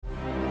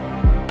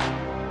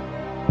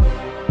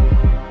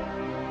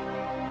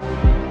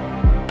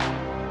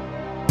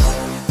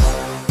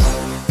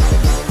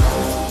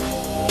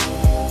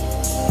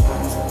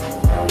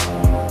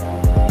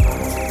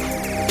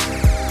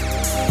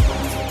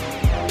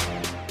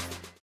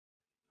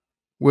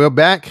We're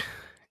back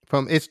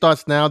from It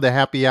Starts Now, the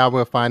happy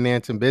hour of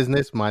finance and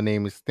business. My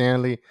name is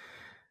Stanley.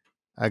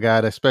 I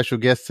got a special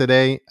guest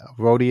today,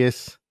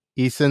 Rodius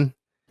Eason.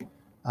 Yes,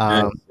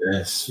 Um,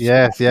 yes.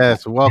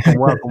 yes. Welcome,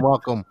 welcome,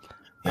 welcome.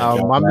 Thank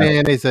y'all My for having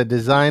man is a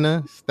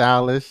designer,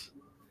 stylist,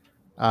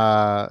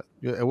 uh,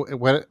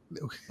 what,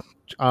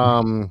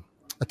 um,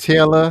 a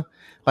tailor,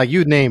 like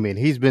you name it.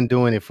 He's been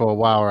doing it for a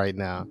while right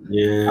now.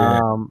 me.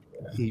 Yeah.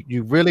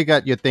 You really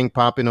got your thing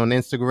popping on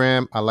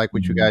Instagram. I like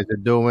what you Mhm. guys are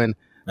doing.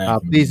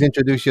 Thank you, Please man.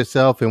 introduce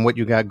yourself and what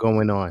you got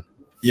going on.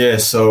 Yeah,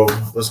 so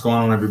what's going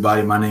on,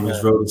 everybody? My name is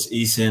Yeah. Rhodes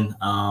Eason.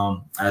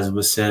 As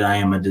was said, I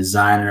am a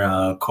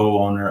designer,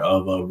 co-owner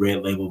of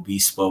Red Label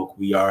Bespoke.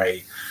 We are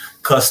a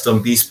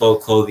custom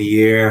bespoke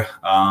clothier,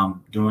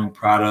 doing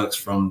products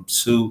from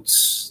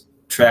suits,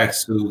 track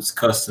suits,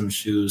 custom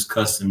shoes,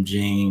 custom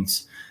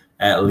jeans,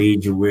 at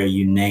leisure wear,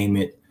 you name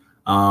it.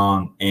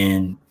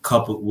 And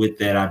coupled with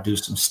that, I do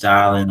some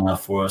styling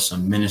for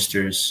some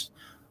ministers.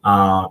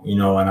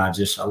 And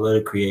I love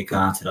to create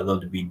content. I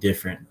love to be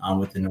different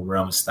within the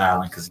realm of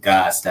styling because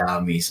God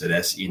styled me. So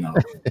that's,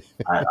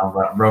 I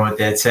run with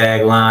that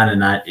tagline,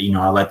 and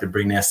I like to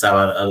bring that style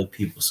out of other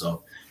people.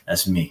 So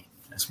that's me.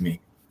 That's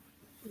me.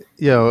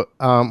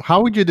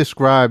 How would you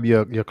describe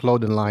your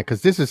clothing line?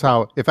 Because this is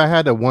how, if I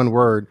had a one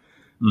word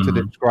to Hmm.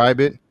 describe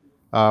it,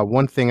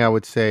 one thing I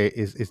would say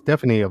is it's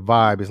definitely a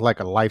vibe. It's like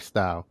a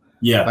lifestyle.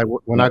 Yeah. Like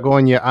when Yeah. I go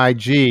on your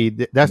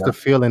IG, that's Yeah. the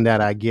feeling that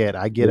I get.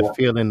 I get a Yeah.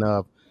 feeling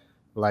of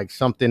like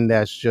something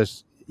that's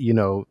just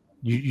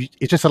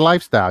it's just a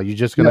lifestyle. You're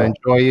just gonna Yeah.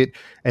 enjoy it,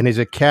 and it's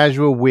a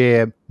casual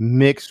wear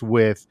mixed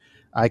with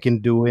I can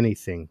do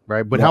anything,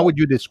 right? But how Yeah. would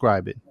you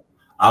describe it?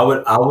 I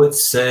would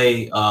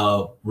say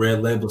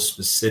Red Label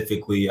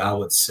specifically. I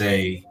would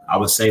say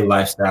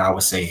lifestyle. I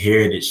would say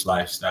heritage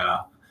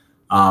lifestyle.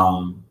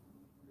 Um,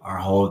 our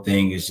whole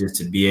thing is just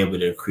to be able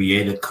to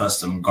create a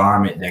custom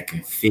garment that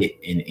can fit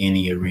in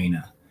any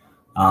arena.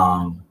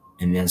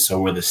 And then so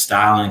where the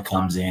styling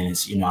comes in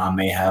is, I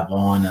may have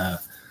on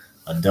a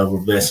double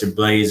breasted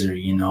blazer,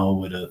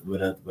 with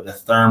a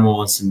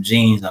thermal and some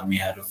jeans. I may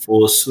have a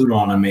full suit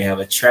on. I may have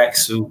a track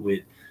suit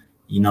with,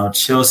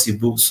 Chelsea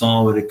boots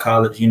on with a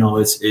collar.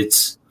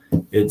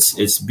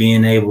 It's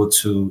being able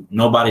to,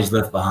 nobody's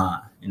left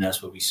behind, and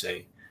that's what we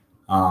say.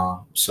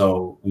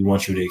 So we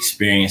want you to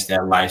experience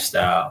that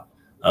lifestyle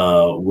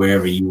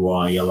wherever you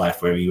are in your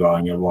life, wherever you are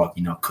in your walk.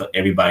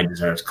 Everybody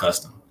deserves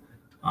custom.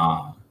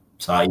 Um,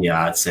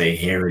 yeah, I'd say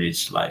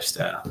heritage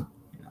lifestyle.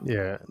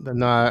 Yeah,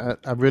 no,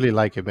 I really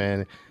like it,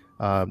 man.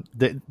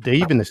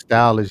 Even the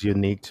style is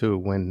unique too.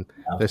 When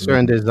there's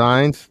certain Absolutely.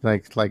 designs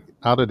like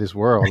out of this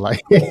world,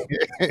 like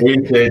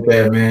Appreciate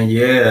that, man.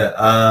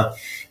 Yeah.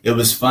 It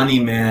was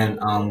funny, man.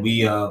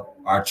 We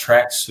our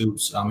track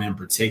suits, in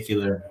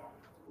particular,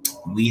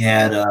 we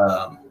had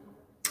a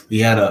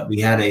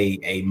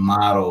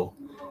model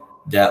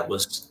that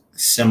was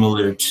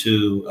similar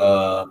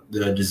to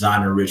the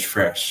designer Rich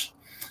Fresh.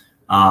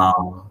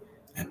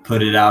 And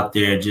put it out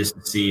there just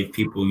to see if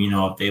people,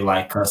 if they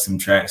like custom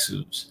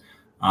tracksuits.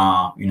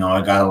 I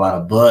got a lot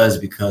of buzz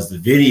because the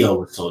video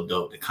was so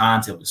dope, the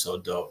content was so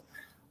dope.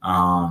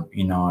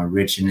 And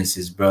Rich and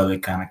his brother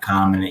kind of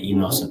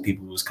commented, some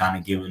people was kind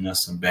of giving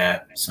us some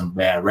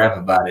bad rap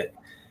about it.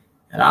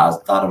 And I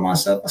thought to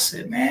myself, I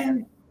said,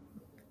 man,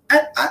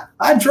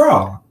 I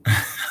draw.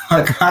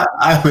 Like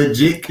I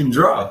legit can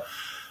draw.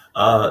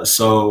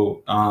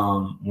 So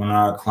when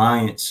our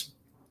clients,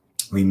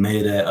 we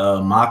made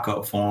a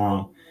mock-up for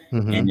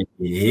them, hmm and it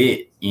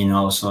hit.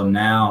 So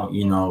now,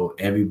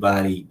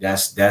 everybody,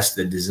 that's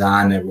the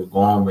design that we're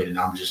going with, and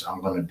I'm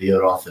gonna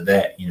build off of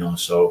that.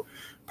 So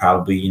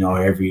probably,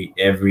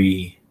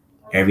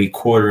 every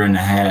quarter and a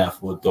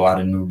half we'll throw out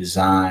a new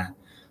design.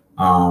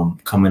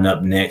 Coming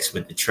up next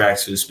with the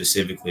tracksuit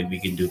specifically,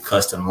 we can do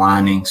custom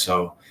lining.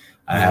 So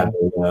I have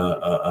hmm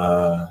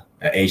a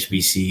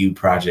HBCU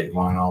project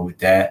going on with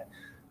that.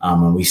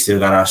 And we still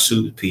got our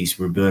suit piece.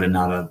 We're building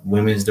out a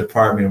women's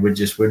department.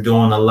 We're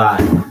doing a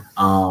lot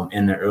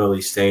in the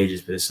early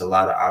stages, but it's a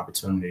lot of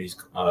opportunities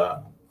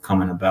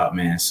coming about,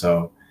 man.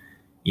 So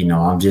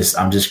I'm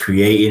just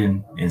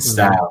creating and hmm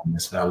styling.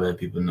 That's what I let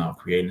people know: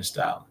 creating and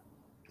styling.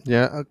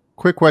 Yeah. A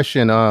quick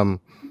question.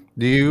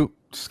 Do you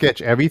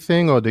sketch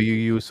everything or do you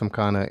use some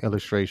kind of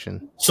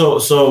illustration?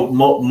 So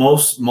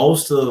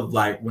most of,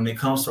 like, when it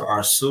comes to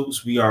our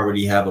suits, we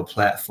already have a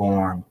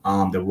platform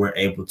that we're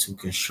able to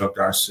construct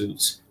our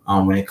suits.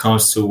 When it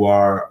comes to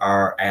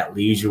our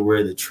athleisure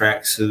wear, the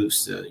track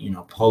suits,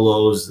 the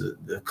polos,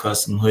 the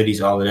custom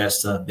hoodies, all of that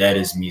stuff, that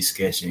is me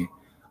sketching.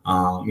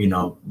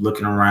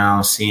 Looking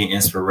around, seeing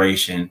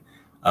inspiration,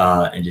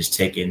 and just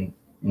taking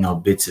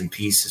bits and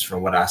pieces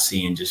from what I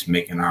see and just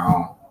making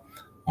our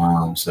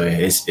own. So yeah,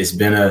 it's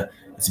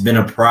been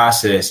a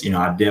process.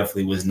 I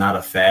definitely was not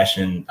a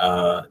fashion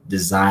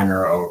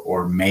designer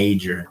or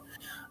major,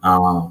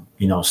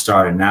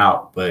 starting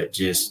out, but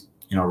just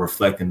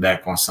reflecting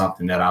back on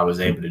something that I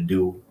was able to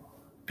do,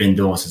 been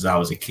doing since I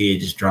was a kid,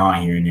 just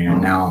drawing here and there,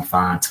 and now I'm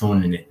fine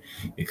tuning it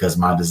because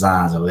my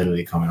designs are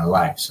literally coming to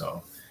life.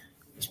 So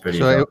it's pretty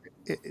So dope.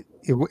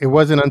 it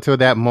wasn't until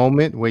that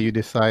moment where you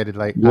decided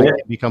like I Yeah,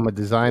 can become a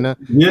designer.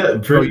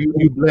 yeah, So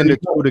you blend pretty the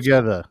two much.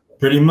 together.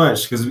 Pretty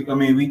much, because I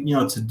mean, we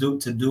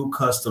to do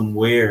custom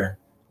wear,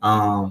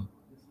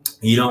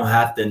 you don't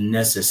have to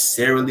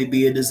necessarily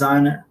be a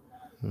designer.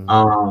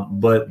 Mhm.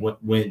 But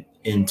when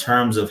in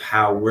terms of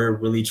how we're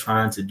really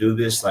trying to do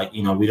this, like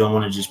we don't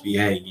want to just be,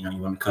 hey, you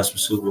want a custom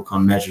suit, we'll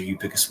come measure you,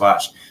 pick a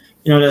swatch.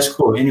 That's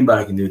cool.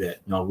 Anybody can do that.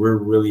 We're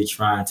really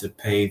trying to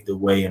pave the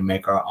way and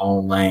make our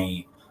own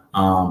lane,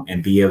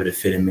 and be able to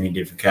fit in many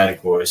different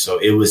categories. So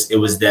it was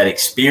that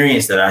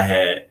experience that I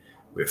had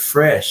with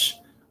Fresh,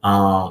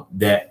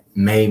 that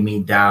made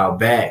me dial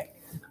back.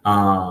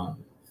 I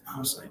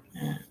was like,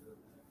 man,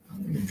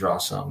 let me draw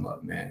something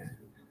up, man.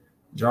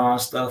 Drawing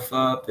stuff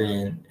up,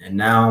 and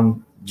now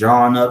I'm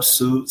drawing up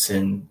suits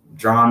and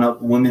drawing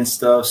up women's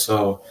stuff.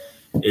 So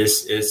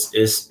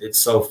it's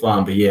so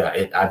fun. But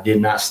yeah, I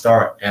did not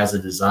start as a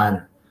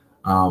designer.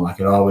 I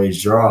could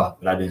always draw,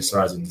 but I didn't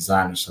start as a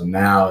designer. So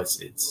now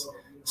it's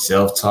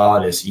self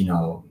taught. It's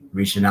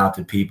reaching out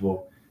to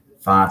people,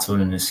 fine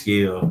tuning the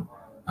skill.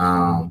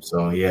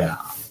 So yeah,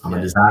 I'm a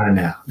Yeah. designer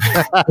now.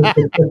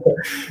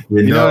 you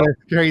You know, know,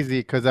 it's crazy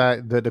because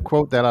the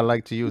quote that I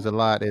like to use a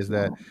lot is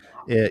that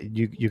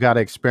you got to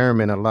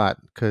experiment a lot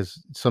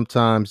because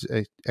sometimes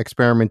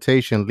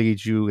experimentation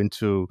leads you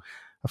into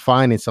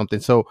finding something.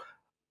 So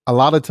a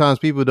lot of times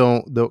people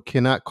don't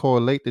cannot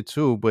correlate the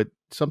two, but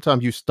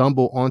sometimes you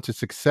stumble onto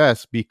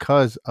success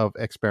because of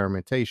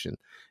experimentation,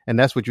 and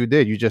that's what you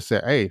did. You just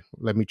said, "Hey,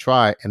 let me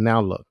try," and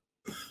now look.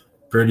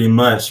 pretty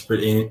much.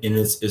 And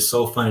it's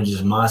so funny.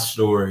 Just my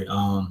story.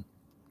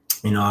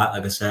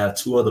 Like I said, I have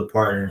two other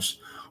partners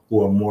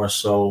who are more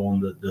so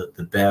on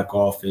the back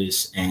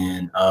office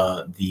and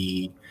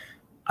the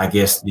I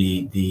guess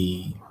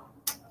the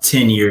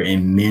tenure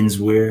in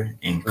menswear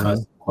and Mhm.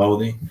 custom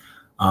clothing.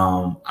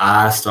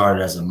 I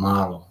started as a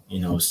model.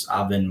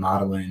 I've been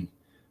modeling.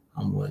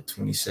 I'm what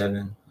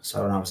 27. I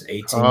started when I was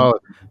 18. Oh,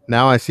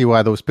 now I see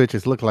why those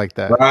pictures look like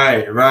that.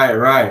 Right, right,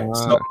 right.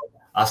 So Uh,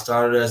 I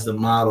started as the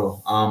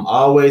model.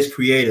 Always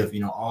creative,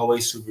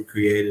 always super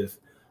creative.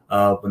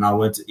 When I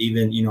went to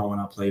even, when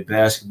I played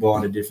basketball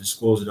in the different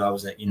schools that I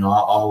was at, I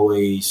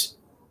always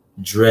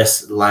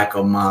dressed like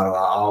a model. I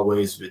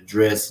always would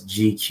dress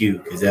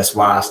GQ because that's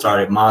why I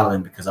started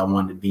modeling because I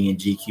wanted to be in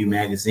GQ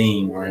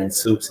magazine wearing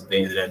suits and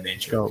things of that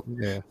nature. so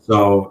yeah.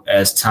 So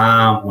as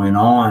time went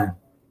on,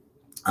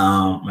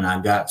 when I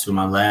got to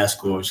my last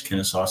school, which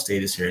Kennesaw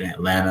State is here in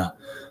Atlanta,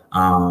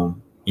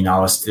 I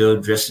was still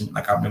dressing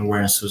like I've been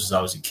wearing suits since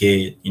I was a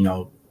kid.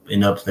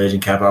 Ended up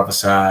pledging Kappa Alpha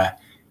Psi.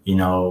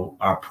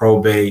 Our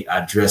probate,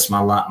 I dressed my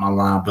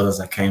line brothers.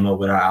 I came up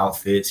with our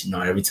outfits.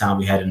 Every time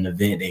we had an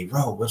event, they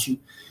wrote, "What you?"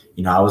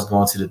 I was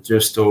going to the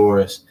thrift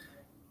stores,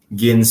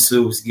 getting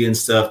suits, getting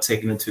stuff,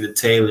 taking it to the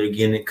tailor,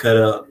 getting it cut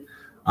up.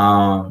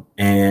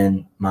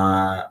 And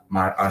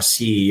our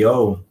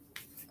CEO,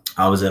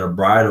 I was at a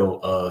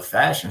bridal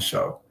fashion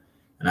show,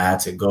 and I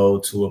had to go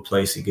to a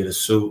place to get a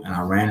suit, and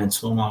I ran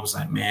into him. I was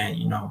like, man,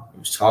 he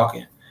was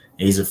talking.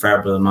 And he's a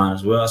frat brother of mine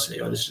as well. I said,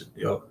 this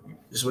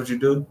is what you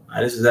do.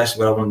 This is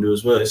actually what I want to do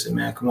as well. He said,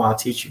 man, come on, I'll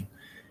teach you.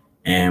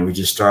 And we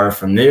just started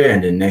from there.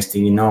 And then next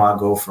thing you know, I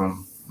go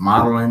from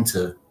modeling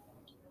to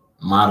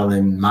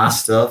modeling my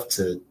stuff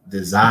to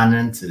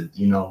designing to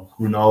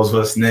who knows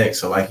what's next.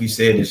 So like you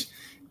said,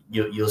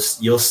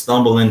 you'll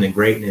stumble into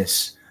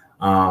greatness.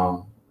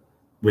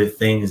 With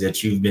things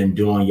that you've been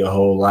doing your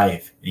whole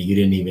life and you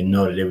didn't even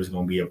know that it was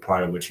going to be a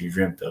part of what you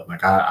dreamt of.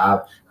 Like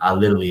I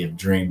literally have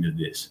dreamed of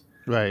this.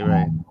 Right,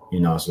 right.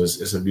 So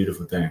it's a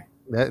beautiful thing.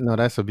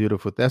 That's a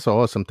beautiful, that's an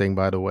awesome thing,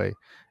 by the way.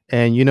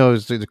 And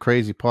it's the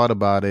crazy part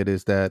about it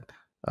is that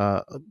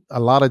a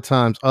lot of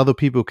times other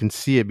people can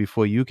see it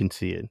before you can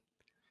see it.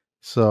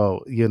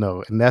 So,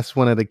 and that's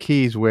one of the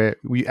keys where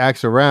we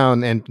ask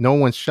around and no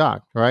one's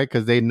shocked, right?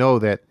 Because they know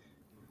that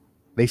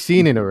they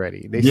seen it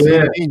already. They seen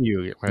Yeah, it in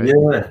you, right?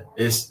 yeah.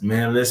 It's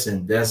man,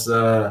 listen, that's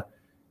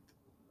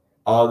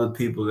all the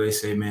people they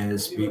say, man,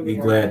 is be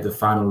glad to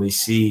finally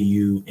see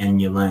you in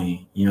your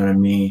lane. You know what I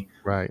mean?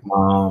 Right.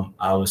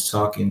 I was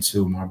talking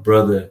to my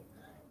brother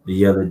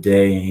the other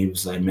day, and he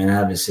was like, "Man, I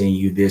haven't seen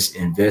you this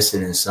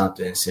invested in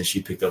something since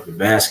you picked up the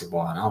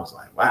basketball." And I was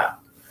like, "Wow."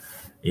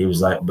 He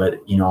was like, "But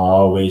I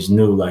always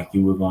knew like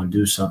you were gonna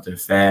do something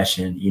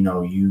fashion.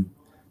 You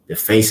the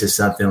face of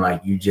something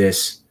like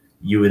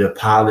you were the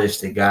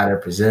polished the guy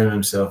that presented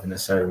himself in a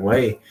certain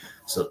way.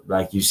 So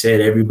like you said,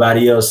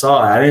 everybody else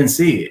saw it. I didn't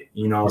see it.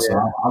 So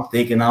Yeah. I'm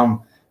thinking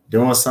I'm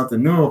doing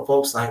something new. And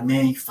folks like,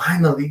 man,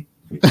 finally."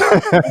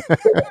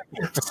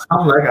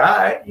 I'm like, all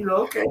right,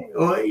 okay,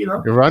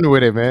 well, Run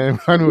with it, man.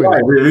 Run with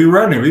right, it. we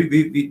running.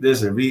 We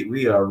listen.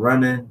 We are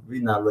running. We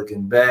not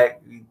looking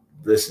back.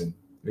 Listen,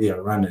 we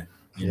are running.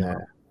 Yeah.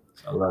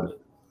 I love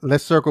it.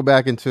 Let's circle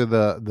back into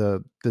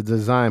the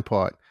design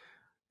part.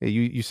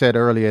 You said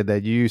earlier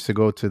that you used to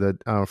go to the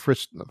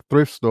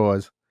thrift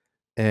stores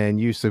and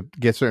you used to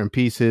get certain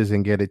pieces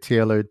and get it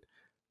tailored.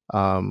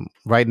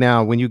 Right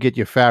now, when you get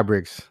your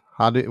fabrics,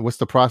 what's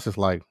the process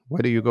like?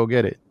 Where do you go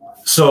get it?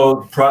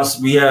 So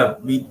we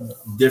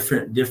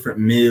different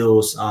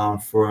mills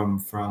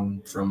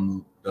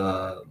from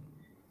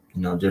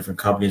different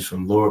companies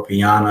from Lord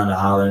Piana to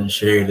Holland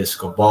Sherry to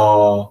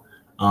Scabal,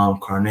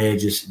 Carnet,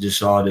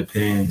 just all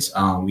depends.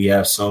 We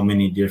have so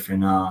many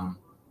different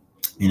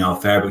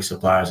fabric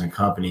suppliers and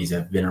companies that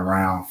have been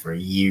around for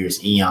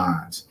years,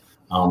 eons,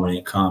 when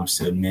it comes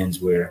to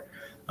menswear.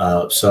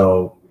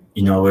 So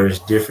there's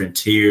different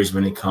tiers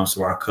when it comes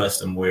to our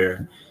custom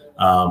wear,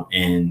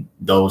 and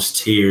those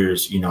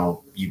tiers,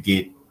 you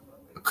get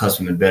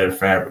accustomed to better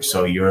fabric.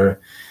 So your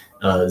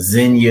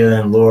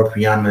Xenia and Lord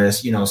Piana,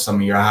 that's some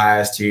of your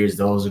highest tiers.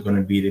 Those are going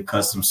to be the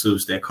custom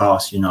suits that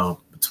cost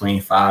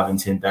between 5 and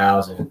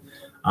 10,000.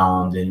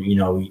 Then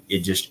it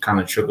just kind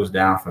of trickles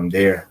down from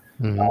there.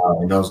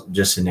 And those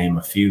just to name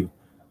a few.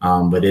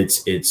 But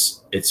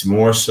it's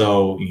more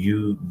so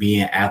you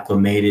being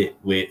acclimated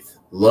with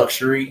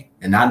luxury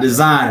and not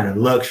design.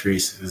 Luxury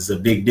is a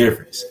big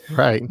difference,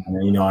 right?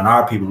 And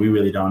our people, we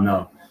really don't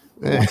know.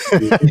 No,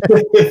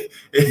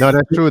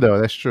 that's true though.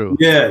 That's true.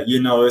 Yeah,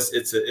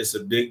 it's a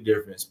big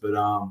difference. But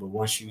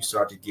once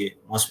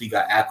we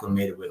got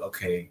acclimated with,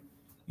 okay,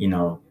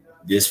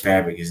 this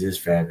fabric is this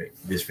fabric,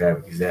 this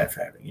fabric is that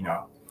fabric.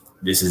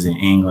 This is in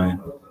England,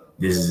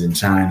 this is in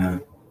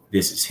China,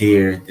 this is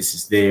here, this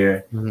is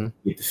there.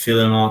 Get the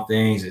feeling on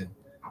things, and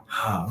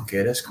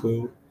okay, that's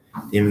cool.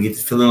 Then we get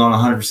the feeling on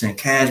 100%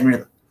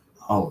 cashmere.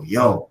 Oh,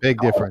 big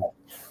difference.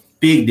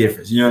 Big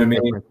difference. You know what I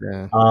mean?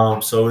 Yeah.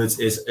 So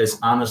it's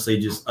honestly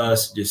just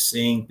us just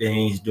seeing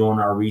things, doing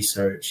our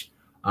research,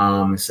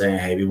 and saying,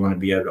 hey, we want to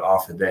be able to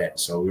offer that.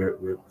 So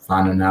we're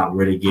finding out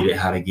where to get it,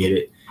 how to get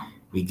it.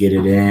 We get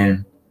it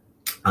in,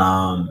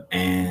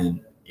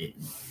 and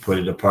put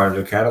it a part of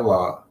the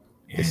catalog.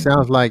 It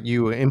sounds like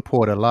you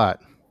import a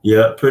lot.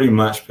 Yeah, pretty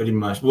much.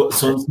 Well,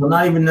 so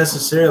not even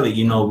necessarily.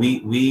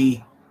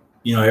 We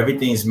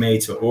everything's made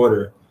to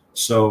order.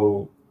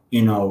 So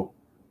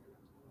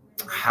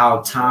how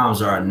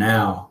times are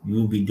now,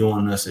 you'll be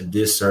doing us a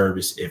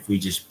disservice if we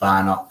just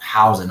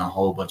housing a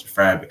whole bunch of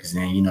fabric, because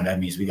then that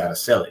means we got to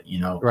sell it.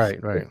 Right.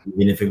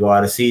 And if it go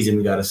out of season,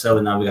 we got to sell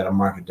it. Now we got to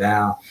mark it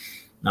down.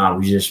 Now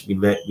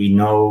we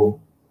know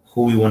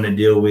who we want to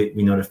deal with.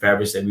 We know the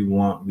fabrics that we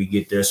want. We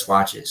get their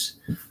swatches,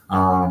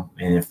 and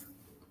if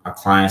our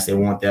clients, they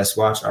want that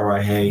swatch, all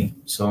right, hey,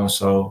 so and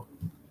so,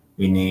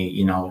 we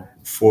need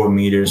 4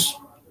 meters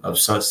of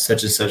such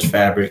and such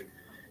fabric.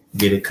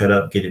 Get it cut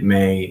up, get it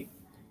made.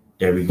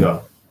 There we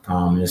go.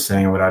 The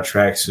same with our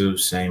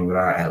tracksuits, same with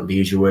our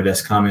athleisure wear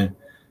that's coming.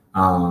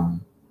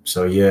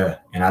 So yeah,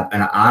 and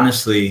I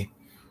honestly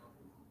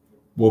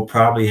will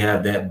probably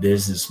have that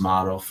business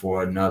model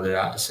for another,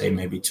 I'd say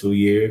maybe 2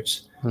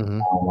 years.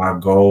 Our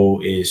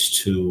goal is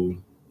to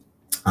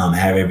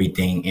have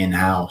everything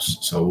in-house.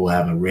 So we'll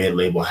have a red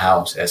label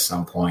house at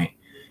some point,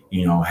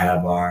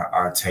 have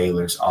our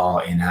tailors all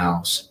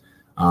in-house.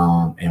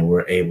 And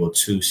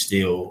we'll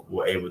still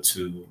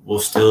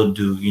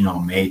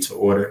do, made to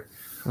order.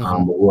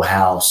 But we'll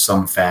house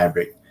some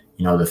fabric,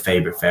 the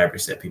favorite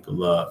fabrics that people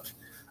love.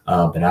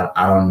 But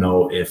I don't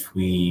know if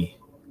we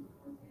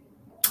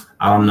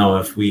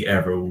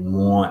ever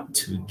want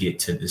to get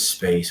to this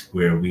space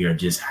where we are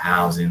just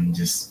housing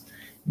just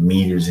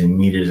meters and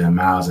meters and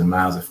miles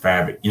of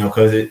fabric,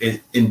 because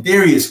it in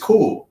theory is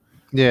cool.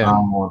 Yeah.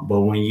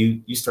 But when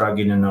you start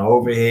getting in the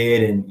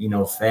overhead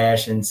and,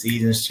 fashion,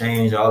 seasons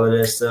change, all of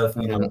that stuff,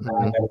 I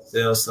gotta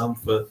sell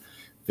something for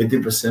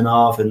 50%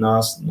 off and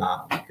I'm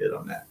good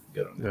on that.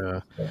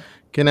 Yeah.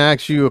 Can I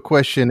ask you a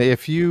question?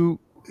 The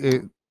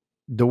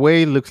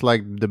way it looks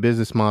like the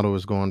business model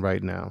is going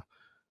right now,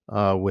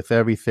 with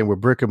everything,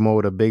 with brick and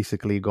mortar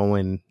basically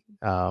going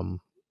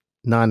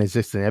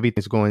non-existent,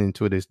 everything's going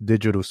into this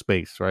digital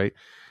space, right?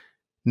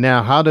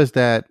 Now, how does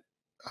that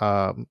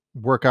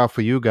work out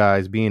for you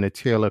guys being a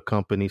tailor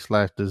company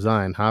 /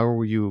 design? How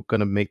are you going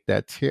to make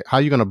that? How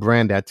are you going to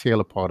brand that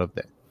tailor part of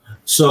that?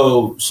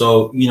 So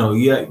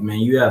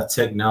you have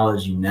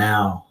technology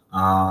now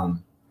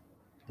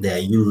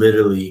that you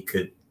literally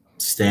could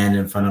stand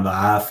in front of an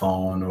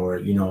iPhone or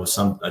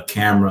a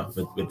camera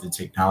with the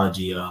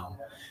technology,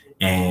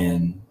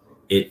 and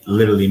it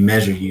literally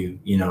measure you,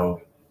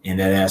 in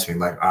that aspect.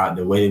 Like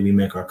the way that we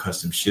make our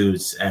custom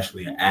shoes is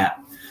actually an app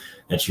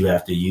that you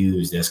have to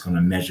use that's going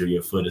to measure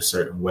your foot a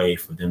certain way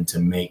for them to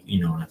make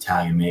an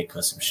Italian made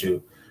custom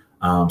shoe.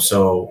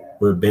 So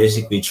we're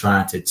basically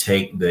trying to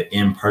take the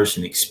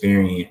in-person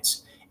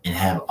experience and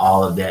have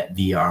all of that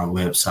via our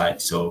website.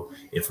 So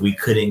if we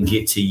couldn't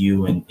get to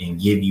you and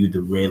give you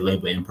the red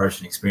label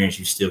in-person experience,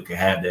 you still could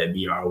have that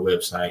via our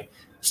website.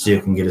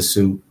 Still can get a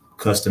suit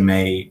custom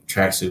made,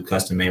 tracksuit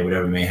custom made,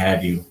 whatever may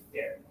have you,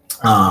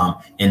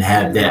 and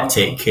have that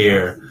take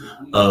care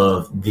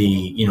of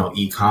the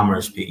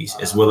e-commerce piece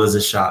as well as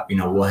the shop.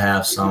 We'll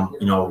have some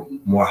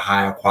more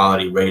higher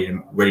quality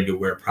ready to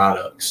wear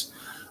products.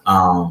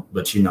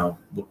 But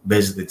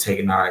basically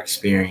taking our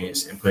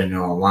experience and putting it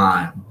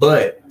online,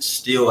 but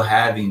still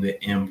having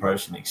the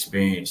in-person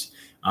experience,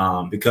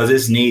 because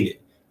it's needed.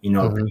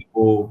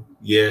 People,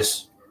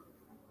 yes,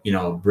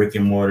 brick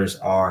and mortars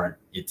are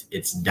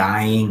it's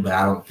dying, but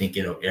I don't think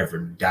it'll ever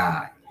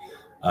die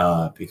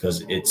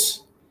because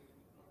it's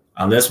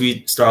unless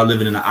we start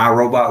living in the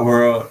iRobot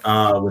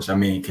world, which I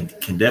mean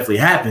can definitely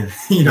happen,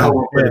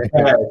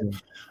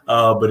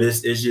 but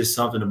it's just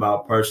something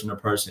about person to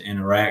person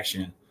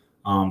interaction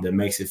that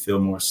makes it feel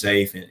more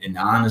safe. And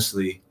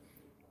honestly,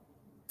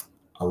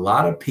 a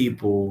lot of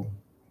people,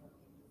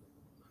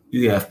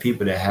 you have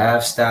people that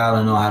have style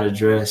and know how to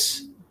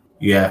dress.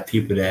 You have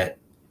people that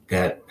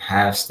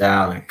have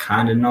style and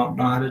kind of know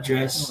how to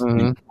dress and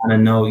kind of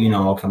know,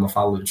 okay, I'm gonna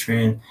follow the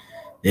trend.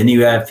 Then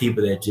you have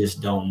people that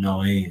just don't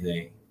know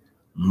anything.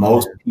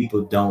 Most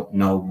people don't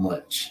know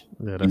much.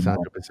 Yeah, that's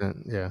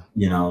 100%.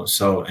 Yeah.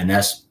 So and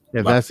that's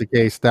if that's the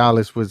case,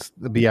 stylists would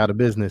be out of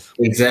business.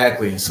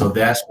 Exactly. So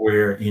that's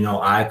where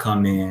I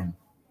come in.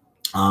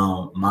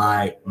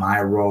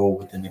 My role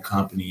within the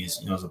company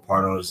is as a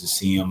part of as a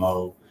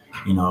CMO,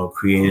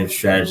 creative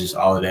strategist,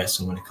 all of that.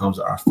 So when it comes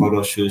to our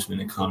photo shoots, when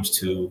it comes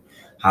to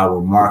how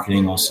we're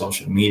marketing on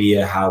social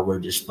media, how we're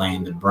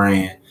displaying the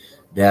brand,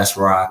 that's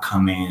where I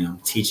come in. I'm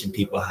teaching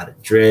people how to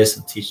dress.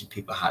 I'm teaching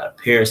people how to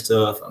pair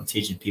stuff. I'm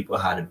teaching people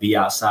how to be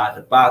outside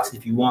the box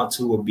if you want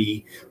to, or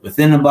be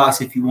within the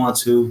box if you want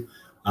to.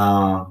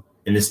 And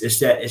it's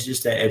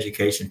just that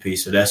education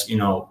piece. So that's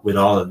with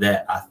all of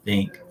that, I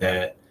think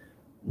that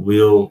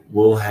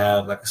we'll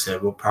have, like I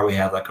said, we'll probably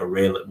have like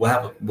we'll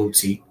have a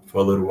boutique for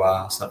a little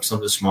while,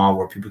 something small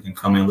where people can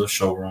come in, a little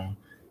showroom,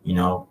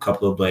 a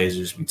couple of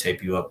blazers, we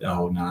tape you up the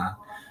whole nine.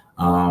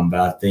 But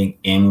I think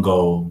end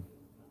goal,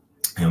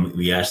 and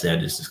we actually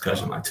had this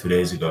discussion like 2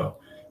 days ago,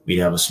 we'd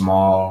have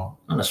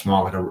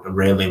like a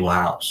red label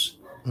house,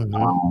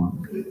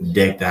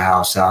 deck the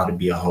house out to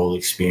be a whole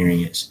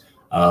experience.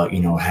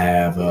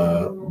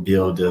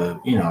 Build a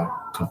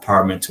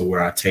compartment to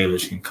where our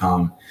tailors can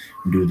come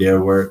and do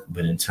their work.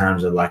 But in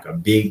terms of like a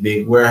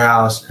big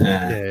warehouse,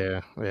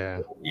 yeah,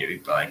 we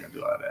probably can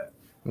do all that.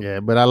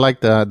 Yeah, but I like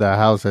the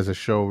house as a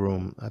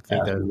showroom. I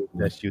think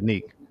that's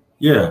unique.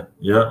 Yeah,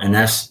 and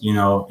that's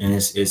and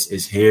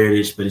it's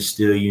heritage, but it's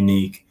still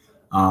unique,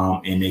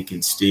 and it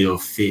can still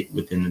fit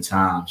within the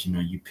times.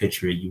 You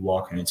picture it, you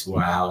walking into a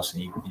house,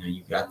 and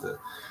you got the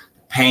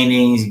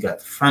paintings, you got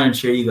the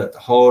furniture, you got the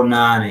whole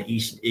nine, and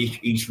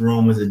each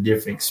room is a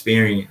different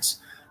experience.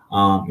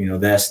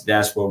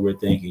 That's what we're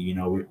thinking.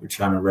 We're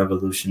trying to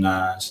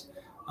revolutionize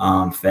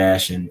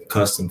fashion,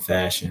 custom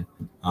fashion,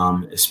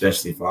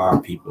 especially for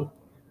our people,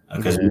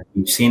 because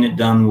we've seen it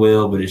done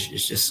well, but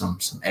it's just some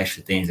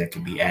extra things that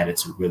could be added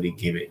to really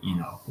give it,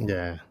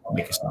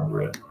 make it sound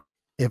real.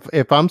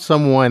 If I'm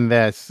someone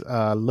that's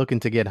looking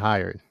to get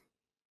hired,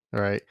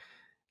 right?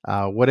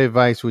 What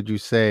advice would you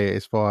say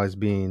as far as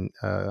being?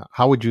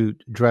 How would you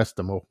dress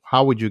them, or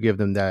how would you give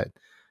them that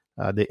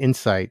the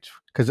insight?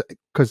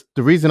 Because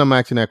the reason I'm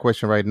asking that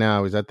question right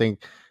now is I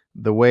think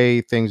the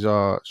way things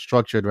are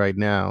structured right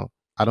now,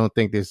 I don't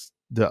think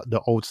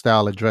the old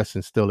style of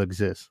dressing still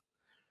exists,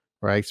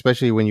 right?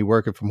 Especially when you're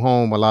working from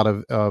home, a lot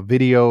of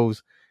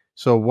videos.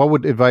 So,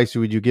 what advice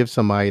would you give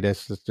somebody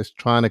that's just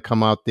trying to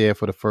come out there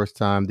for the first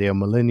time? They're a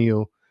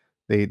millennial.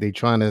 They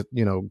trying to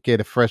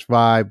get a fresh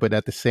vibe, but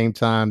at the same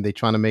time they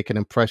trying to make an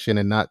impression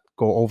and not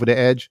go over the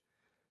edge.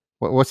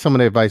 What's some of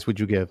the advice would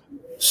you give?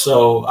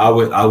 So I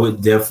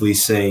would definitely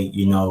say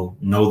know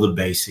the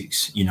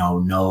basics.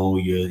 Know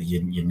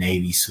your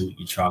navy suit,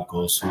 your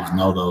charcoal suits,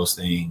 know those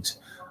things,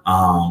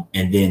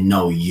 and then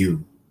know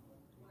you.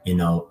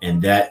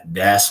 And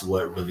that's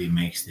what really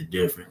makes the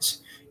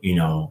difference.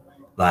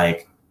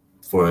 Like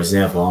for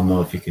example, I don't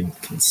know if you can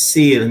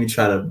see it. Let me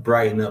try to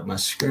brighten up my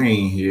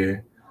screen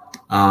here.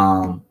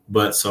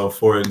 But so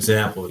for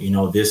example,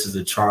 this is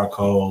a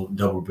charcoal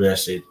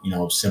double-breasted,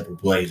 simple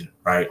blazer,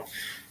 right?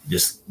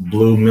 This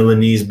blue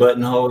Milanese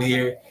buttonhole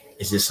here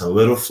is just a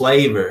little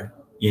flavor,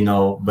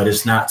 but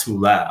it's not too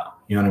loud.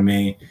 You know what I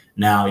mean?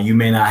 Now you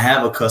may not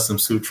have a custom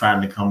suit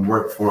trying to come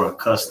work for a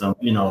custom,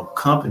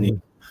 company,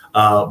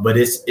 but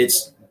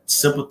it's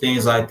simple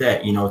things like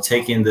that.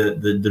 Taking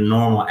the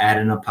normal,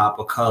 adding a pop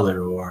of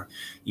color, or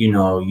you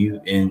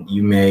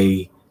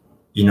may,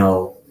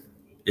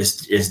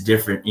 it's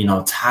different,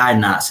 tie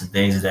knots and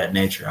things of that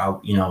nature.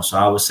 So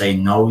I would say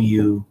know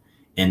you,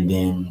 and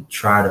then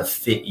try to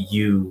fit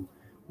you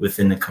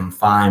within the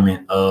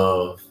confinement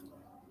of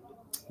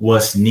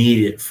what's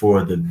needed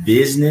for the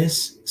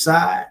business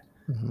side.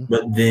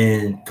 But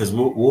then, because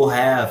we'll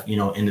have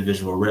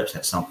individual reps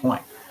at some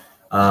point,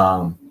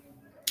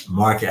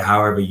 market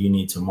however you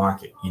need to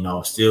market.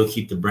 Still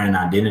keep the brand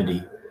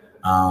identity,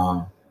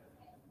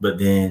 but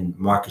then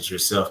market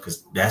yourself,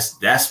 because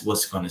that's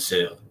what's going to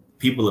sell.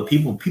 People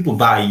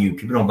buy you.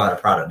 People don't buy the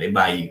product; they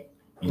buy you.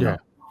 Yeah.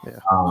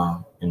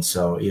 And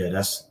so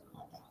that's.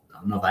 I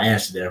don't know if I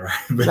answered that right.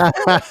 But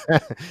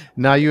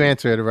no, you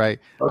answered it right.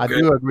 Okay. I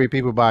do agree.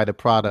 People buy the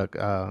product,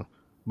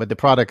 but the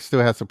product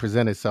still has to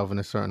present itself in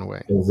a certain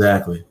way.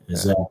 Exactly.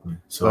 So,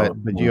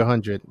 but you're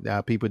 100.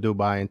 People do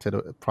buy into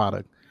the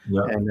product,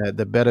 and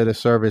the better the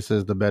service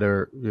is, the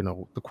better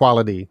the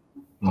quality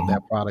of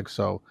that product.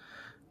 So,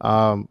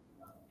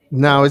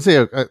 Now, is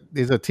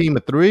a team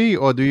of three,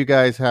 or do you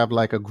guys have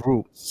like a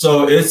group?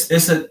 So it's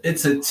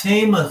a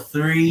team of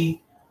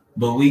three,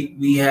 but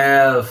we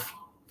have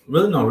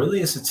really no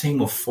really it's a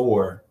team of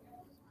four.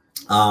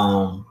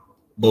 Um,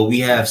 but we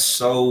have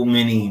so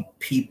many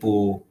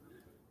people,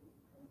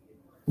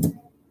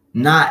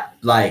 not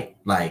like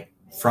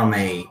from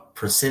a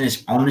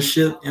percentage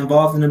ownership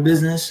involved in the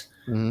business,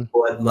 Hmm.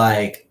 but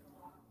like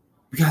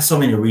we got so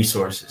many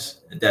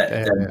resources Yeah, that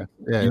yeah, you know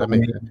that what I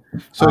makes sense.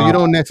 mean. So you Um,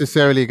 don't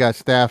necessarily got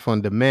staff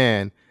on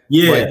demand,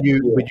 yeah, yeah.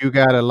 but you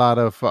got a lot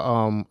of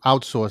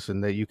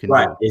outsourcing that you can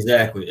Right, do.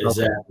 exactly, Okay.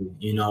 exactly.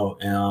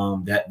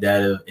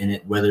 That in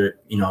it, whether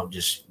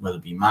just whether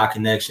it be my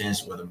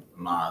connections, whether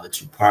my other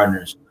two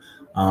partners,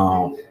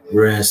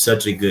 we're in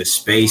such a good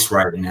space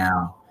right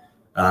now.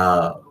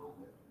 Uh,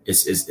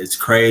 it's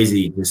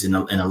crazy. Just in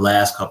the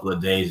last couple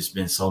of days, there's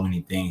been so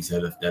many things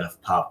that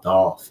have popped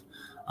off,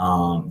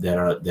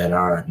 that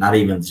are not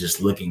even just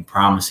looking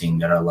promising.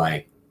 That are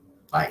like,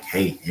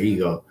 hey, here you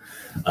go.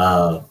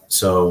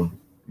 So,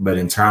 but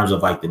in terms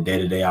of like the day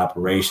to day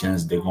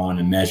operations, they're going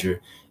to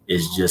measure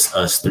is just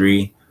us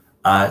three.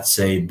 I'd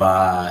say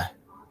by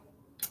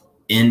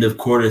end of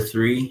quarter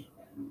three,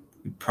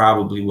 we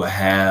probably will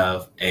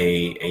have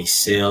a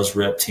sales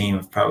rep team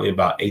of probably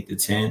about 8 to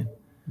 10.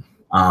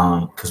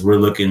 Because we're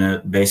looking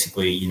at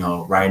basically,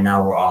 right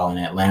now we're all in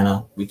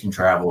Atlanta. We can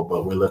travel,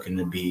 but we're looking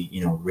to be,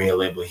 Red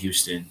Label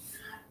Houston,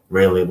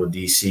 Red Label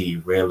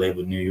DC, Red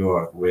Label New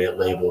York, Red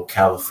Label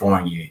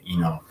California,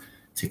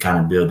 to kind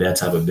of build that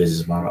type of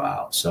business model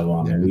out. So,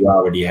 and Yeah. we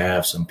already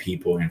have some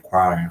people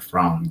inquiring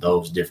from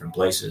those different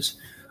places.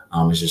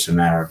 It's just a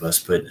matter of us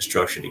putting the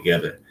structure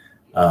together,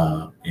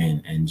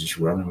 and just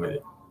running with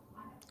it.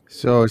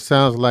 So it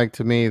sounds like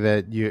to me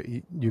that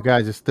you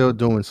guys are still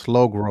doing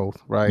slow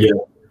growth, right? Yeah,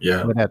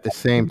 yeah, But at the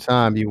same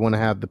time, you want to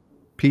have the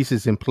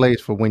pieces in place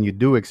for when you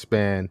do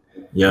expand,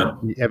 yeah.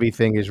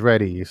 everything is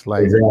ready. It's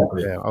like,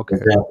 Exactly. yeah, okay.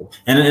 Exactly.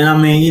 And I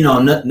mean,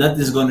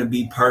 nothing's going to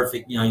be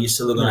perfect. You're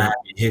still going to Right. have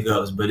your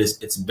hiccups, but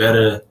it's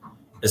better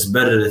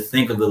to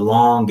think of the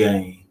long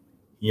game.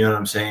 You know what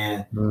I'm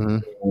saying? Hmm.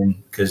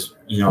 Because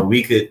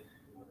we could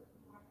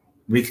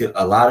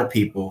a lot of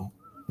people,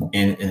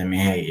 and I mean,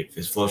 hey, if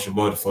it's float your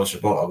boat, to float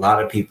your boat. A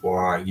lot of people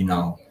are, I'm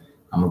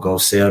gonna go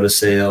sell to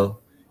sell.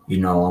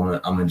 I'm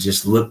gonna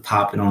just look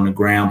popping on the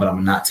ground, but I'm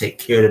gonna not take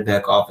care of the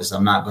back office.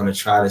 I'm not gonna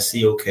try to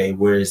see, okay,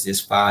 where is this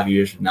 5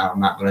 years from now? I'm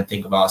not gonna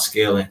think about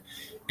scaling.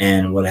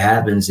 And what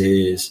happens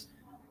is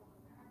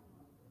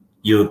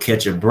you'll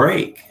catch a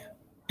break,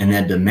 and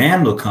that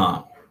demand will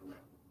come,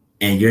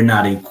 and you're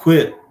not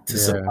equipped to Yeah,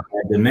 supply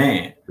that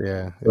demand.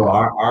 yeah, So yeah.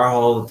 our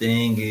whole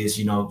thing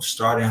is,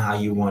 starting how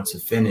you want to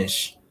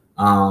finish.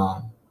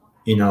 And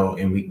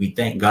we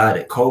thank God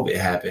that COVID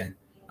happened,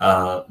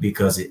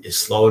 because it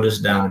slowed us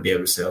down to be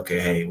able to say, okay,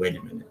 hey, wait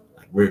a minute.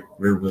 Like we're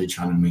really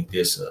trying to make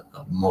this a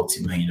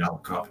multi-million-dollar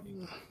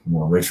company.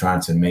 We're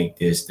trying to make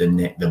this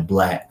the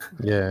black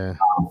Yeah.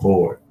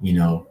 forward.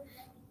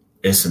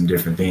 There's some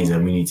different things that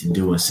we need to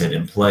do and set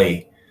in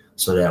play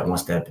so that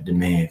once that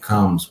demand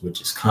comes, which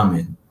is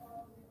coming,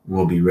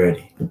 we'll be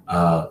ready.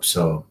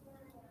 So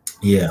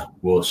yeah,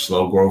 well,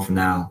 slow growth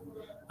now.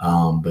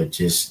 But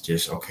just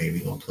okay,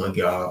 we're gonna plug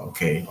y'all.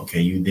 Okay,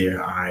 you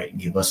there. All right,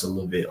 give us a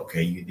little bit.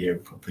 Okay, you there,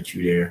 we're gonna put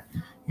you there.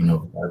 We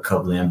got a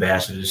couple of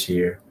ambassadors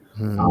here.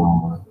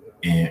 Mhm.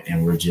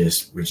 And we're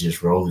just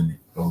rolling it,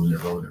 rolling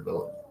it, rolling it,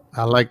 rolling it.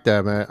 I like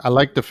that, man. I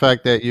like the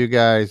fact that you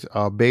guys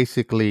are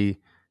basically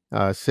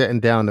setting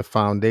down the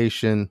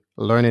foundation,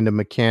 learning the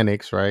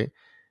mechanics, right?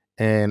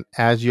 And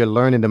as you're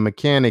learning the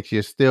mechanics,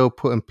 you're still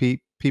putting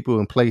people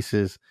in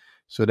places,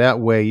 so that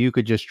way you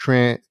could just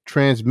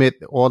transmit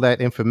all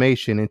that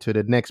information into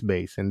the next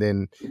base, and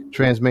then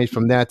transmit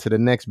from that to the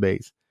next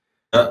base.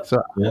 Yeah,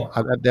 So yeah.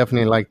 I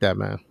definitely like that,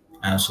 man.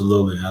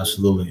 Absolutely,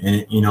 absolutely,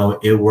 and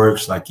it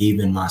works. Like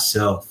even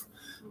myself,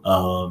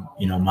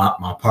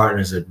 my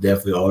partners are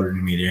definitely older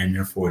than me. They're in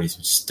their 40s,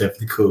 which is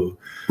definitely cool.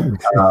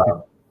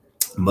 Uh,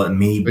 but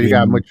me So you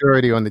got being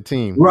maturity on the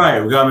team.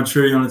 right, we got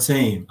maturity on the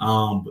team.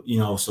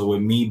 So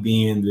with me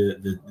being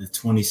the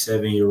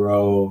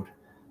 27-year-old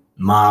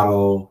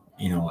model,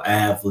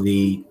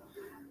 athlete,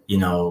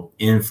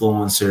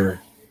 influencer,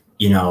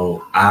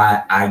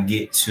 I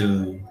get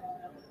to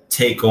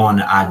take on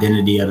the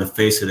identity of the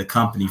face of the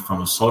company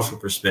from a social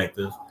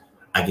perspective.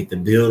 I get to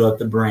build up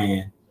the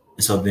brand.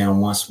 And so then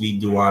once we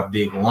do our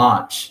big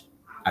launch,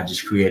 I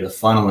just create a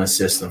funneling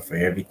system for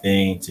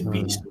everything to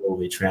be Mm,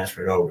 slowly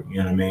transferred over. You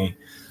know what I mean?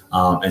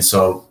 And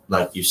so,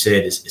 like you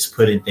said, it's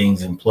putting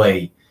things in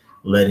play,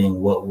 letting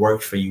what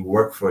works for you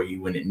work for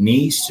you when it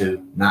needs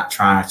to, not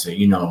trying to,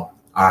 all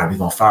right, we're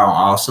going to fire on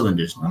all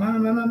cylinders. No, no,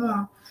 no, no,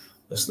 no.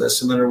 Let's let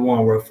cylinder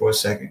one work for a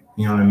second.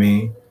 You know what I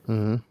mean?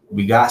 mm-hmm,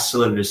 We got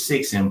cylinder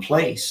six in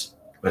place,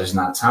 but it's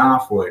not time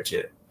for it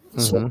yet.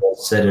 So mm-hmm.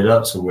 let's set it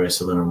up so we're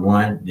cylinder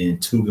one, then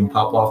two can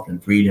pop off, then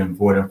three, then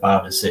four, then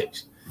five, and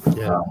six.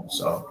 Yeah.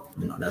 So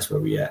that's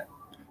where we at.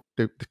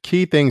 The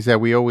key things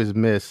that we always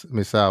miss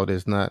out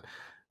is not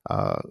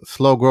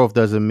slow growth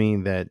doesn't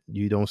mean that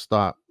you don't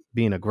stop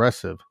being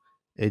aggressive.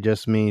 It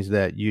just means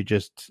that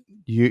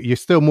you're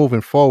still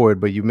moving forward,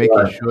 but you're making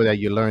Right. sure that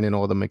you're learning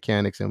all the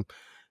mechanics and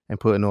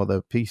putting all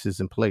the pieces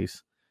in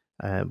place.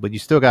 But you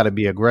still got to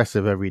be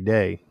aggressive every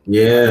day.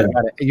 Yeah.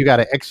 You got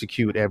to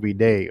execute every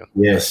day.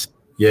 Yes.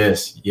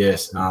 Yes.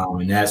 Yes.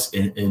 And that's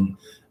and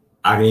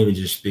I can even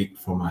just speak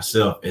for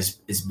myself.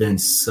 It's been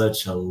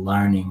such a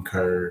learning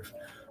curve,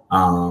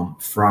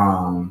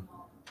 from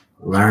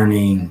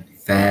learning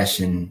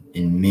fashion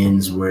in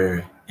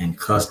menswear and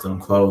custom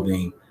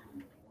clothing,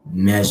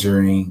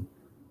 measuring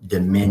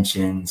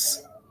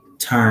dimensions,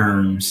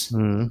 terms,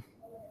 Mhm.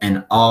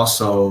 and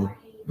also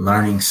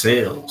learning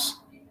sales.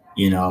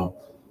 You know,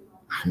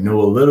 I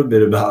know a little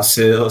bit about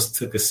sales,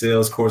 took a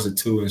sales course or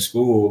two in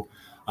school,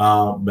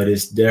 but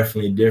it's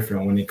definitely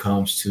different when it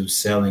comes to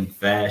selling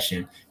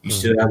fashion. You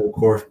still Mhm. have the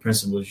core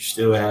principles, you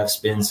still have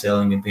spin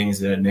selling and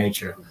things of that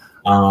nature,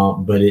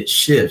 but it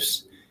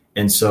shifts.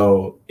 And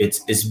so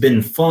it's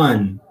been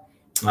fun.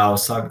 I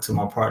was talking to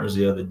my partners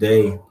the other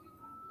day.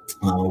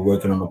 We're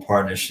working on a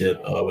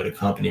partnership with a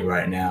company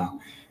right now,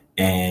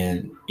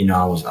 and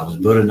I was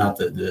building out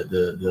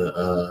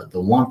the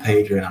one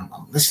pager, and I'm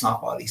listing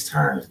off all these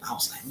terms. And I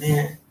was like,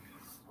 man,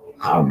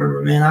 I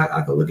remember, man,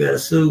 I could look at a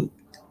suit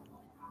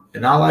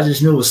and all I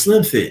just knew was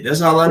slim fit.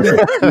 That's all I knew.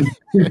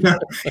 You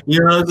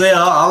know what I'm saying?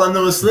 All I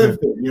knew was slim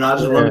fit. I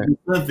just wanted Yeah, to be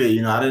slim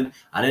fit.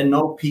 I didn't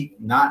know peak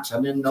notch. I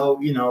didn't know,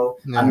 I yeah,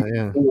 knew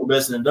yeah. single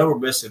breasted and double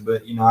breasted,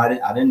 but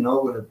I didn't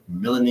know what a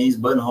Milanese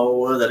buttonhole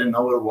was. I didn't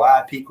know what a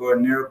wide peak or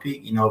a narrow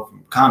peak,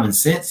 from common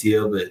sense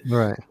here, but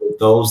Right. with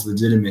those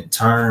legitimate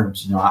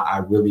terms,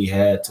 I really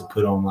had to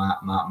put on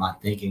my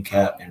thinking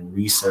cap and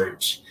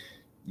research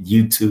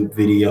YouTube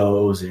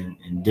videos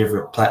and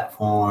different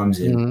platforms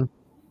and Mhm.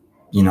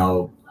 you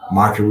know,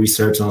 market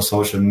research on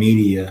social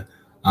media.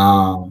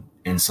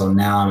 And so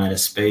now I'm at a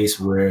space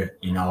where,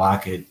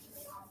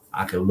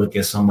 I could look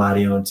at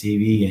somebody on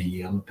TV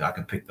and I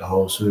can pick the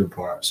whole suit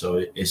apart.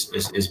 So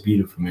it's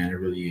beautiful, man. It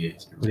really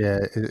is. It really Yeah,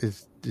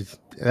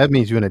 that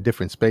means you're in a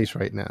different space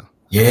right now.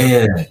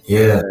 Yeah, yeah,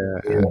 Yeah,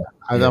 yeah,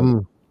 I, yeah,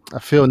 I'm.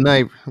 Phil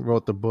Knight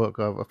wrote the book.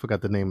 I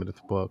forgot the name of the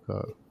book.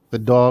 The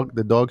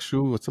dog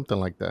shoe, or something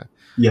like that.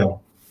 yeah,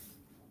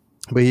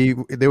 But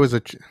there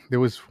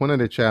was one of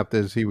the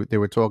chapters they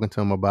were talking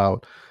to him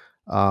about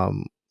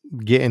um,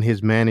 getting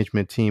his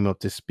management team up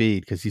to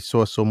speed because he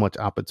saw so much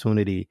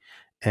opportunity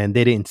and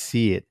they didn't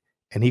see it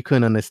and he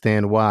couldn't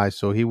understand why.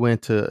 So he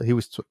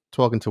was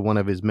talking to one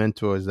of his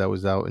mentors that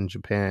was out in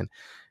Japan,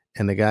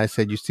 and the guy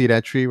said, "You see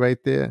that tree right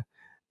there?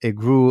 It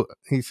grew."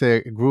 He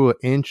said it grew an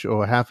inch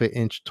or half an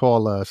inch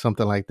taller, or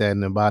something like that,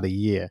 in about a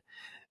year.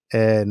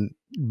 And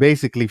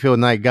basically, Phil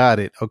Knight got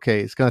it.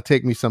 Okay, it's gonna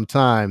take me some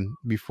time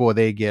before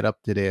they get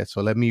up to there,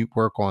 so let me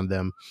work on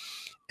them.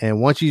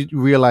 And once you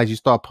realize you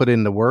start putting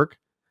in the work,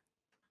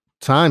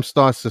 time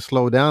starts to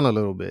slow down a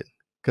little bit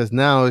because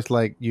now it's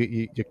like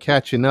you're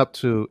catching up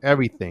to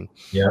everything.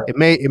 yeah.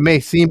 It may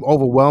seem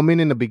overwhelming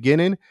in the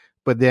beginning,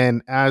 but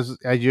then as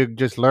you're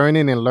just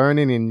learning and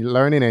learning and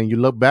learning, and you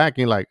look back, and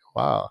you're like,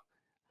 wow,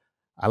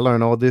 I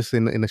learned all this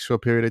in a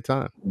short period of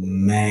time.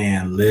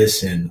 Man,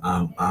 listen,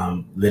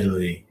 I'm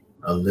literally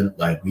a little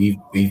like we've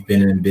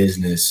been in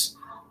business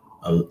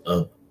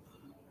a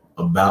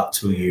about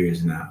 2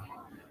 years now.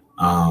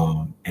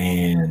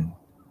 And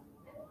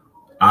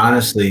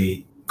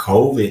honestly,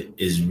 COVID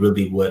is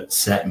really what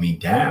set me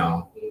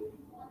down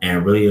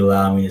and really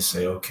allowed me to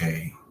say,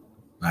 okay,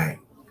 like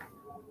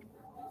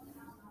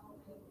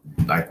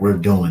we're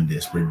doing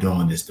this,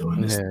 doing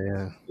this. Yeah,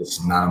 yeah, This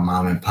is not a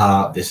mom and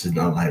pop. This is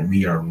not like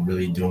we are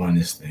really doing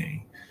this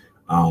thing.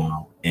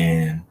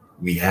 And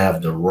we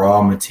have the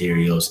raw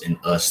materials in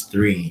us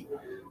three,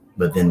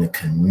 but then the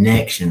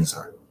connections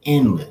are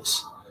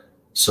endless.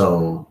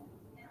 So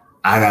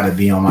I gotta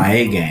be on my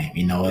A game.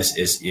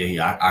 It's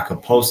yeah, I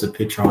could post a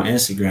picture on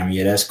Instagram.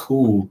 Yeah, that's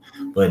cool.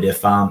 But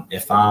if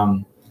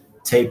I'm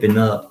taping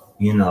up,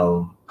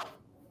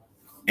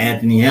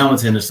 Anthony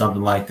Hamilton or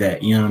something like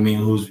that, you know what I mean?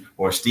 Who's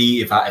or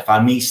Steve? If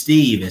I meet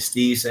Steve and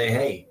Steve say,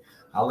 "Hey,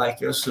 I like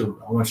your suit.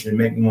 I want you to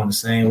make me one the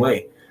same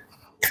way."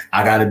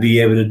 I got to be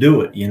able to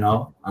do it,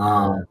 yeah,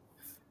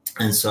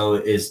 And so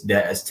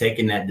it's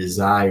taking that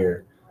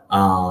desire,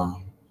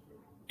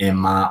 and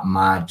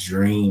my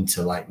dream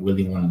to like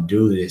really want to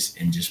do this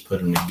and just put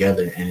them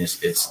together. And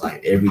it's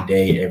like every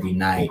day, every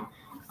night,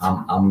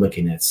 I'm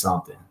looking at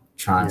something,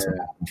 yeah.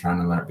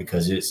 trying to learn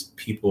because it's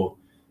people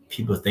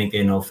think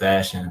they know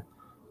fashion,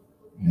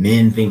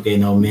 men think they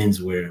know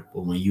menswear,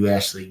 but when you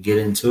actually get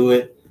into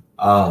it,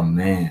 oh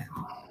man,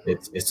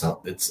 it's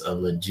a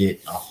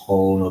legit a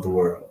whole other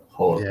world,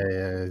 Yeah,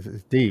 yeah,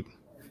 it's deep.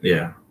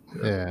 yeah,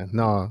 yeah, Yeah,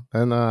 no,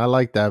 and I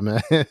like that,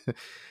 man.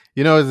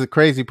 The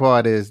crazy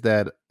part is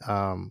that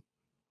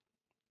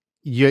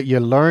you're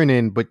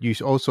learning, but you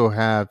also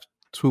have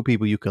two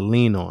people you can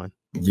lean on,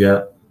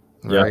 yeah,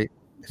 yeah, right?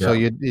 So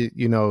yeah.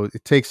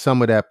 it takes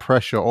some of that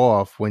pressure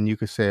off when you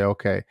could say,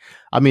 okay.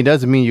 I mean,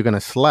 doesn't mean you're gonna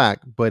slack,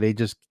 but it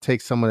just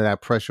takes some of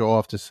that pressure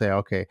off to say,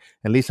 okay,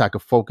 at least I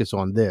could focus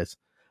on this.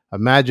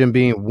 Imagine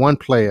being one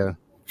player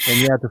and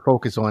you have to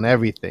focus on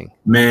everything.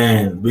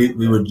 Man,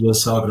 we were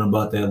just talking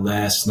about that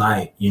last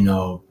night,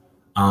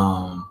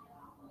 um,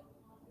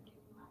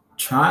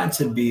 trying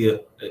to be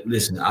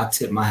listen, I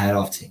tip my hat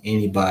off to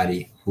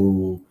anybody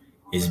who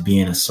is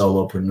being a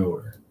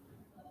solopreneur.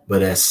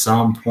 But at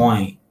some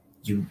point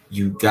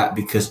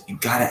because you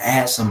got to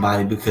add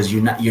somebody, because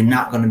you're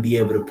not going to be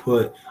able to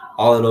put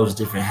all of those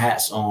different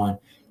hats on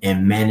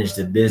and manage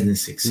the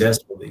business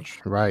successfully.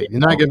 Right. You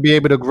You're not know? gonna be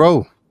able to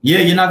grow. Yeah,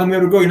 you're not going to be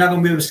able to grow. You're not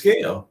going to be able to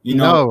scale.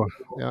 No.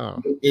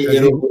 No. It, Because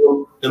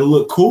it'll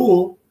look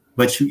cool,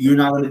 but you're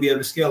not going to be able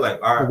to scale.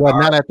 Like well,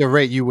 not at the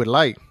rate you would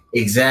like.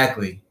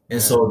 exactly. And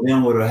Yeah. so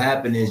then what will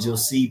happen is you'll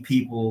see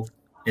people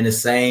in the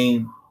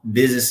same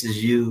business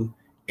as you,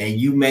 and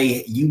you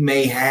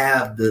may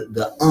have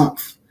the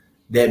umph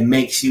that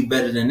makes you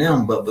better than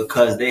them, but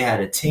because they had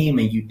a team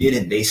and you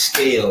didn't, they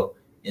scale.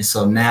 And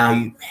so now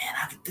I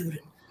could do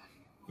it.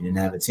 You didn't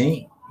have a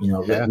team.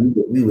 Yeah.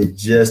 We were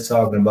just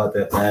talking about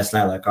that last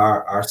night. Like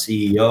our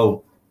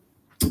CEO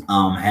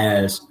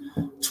has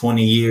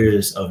 20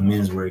 years of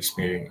menswear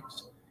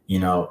experience,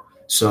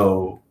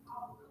 so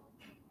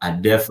I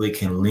definitely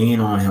can lean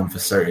on him for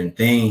certain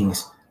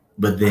things,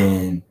 but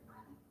then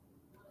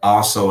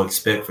also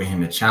expect for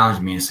him to challenge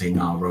me and say,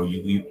 "No, bro,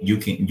 you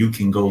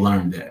can go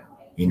learn that."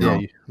 Yeah.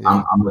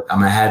 I'm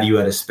gonna have you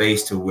at a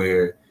space to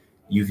where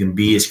you can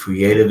be as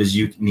creative as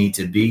you need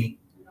to be,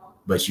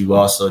 but you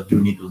also do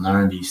need to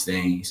learn these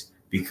things,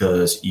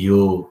 because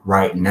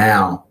right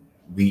now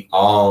we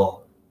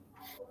all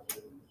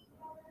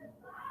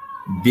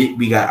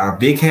we got our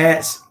big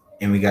hats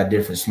and we got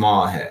different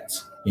small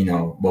hats,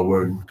 but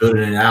we're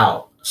building it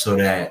out so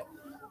that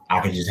I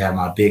can just have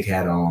my big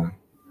hat on,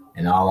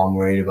 and all I'm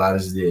worried about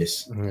is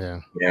this. Yeah.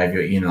 Yeah,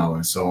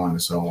 and so on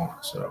and so on.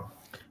 So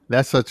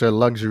That's such a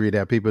luxury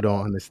that people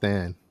don't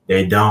understand.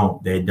 they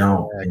don't.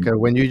 Because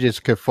when you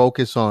just could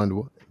focus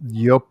on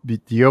your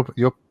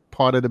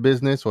part of the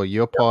business or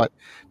your part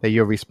that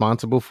you're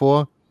responsible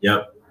for,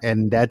 Yep.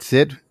 and that's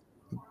it.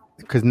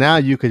 Because now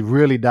you could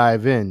really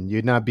dive in.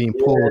 You're not being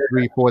pulled Yeah.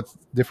 three, four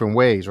different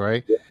ways,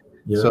 right?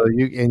 So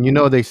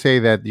Yep. they say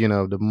that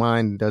the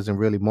mind doesn't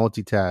really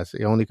multitask.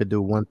 It only could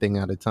do one thing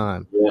at a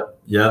time. Yep.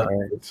 Yep.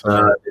 Right.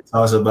 So. It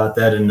talks about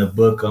that in the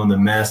book on the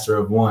Master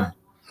of One.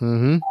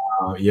 Mm-hmm.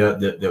 Yeah,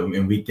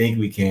 and we think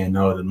we can.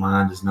 No, the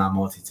mind does not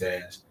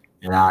multitask,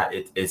 and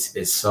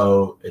it's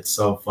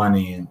so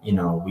funny, and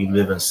we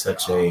live in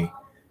such a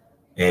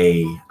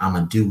I'm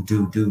a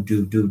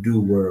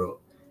do world,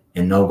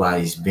 and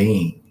nobody's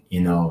being,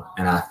 and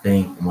I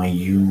think when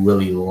you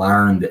really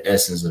learn the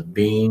essence of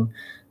being,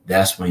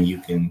 that's when you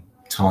can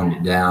tone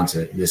it down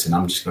to, listen,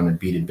 I'm just going to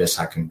be the best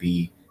I can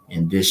be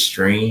in this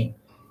stream,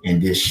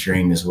 and this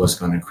stream is what's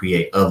going to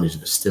create others,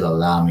 but still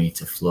allow me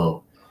to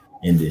flow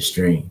in this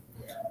stream.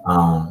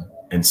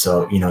 And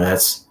so,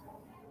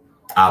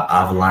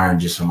 I've learned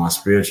just from my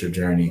spiritual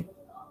journey,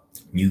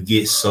 you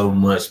get so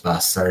much by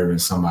serving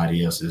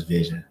somebody else's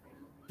vision.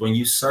 When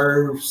you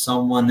serve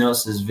someone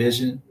else's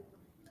vision,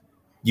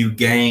 you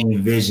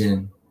gain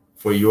vision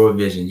for your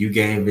vision. You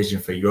gain vision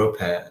for your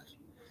path.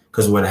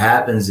 Because what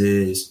happens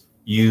is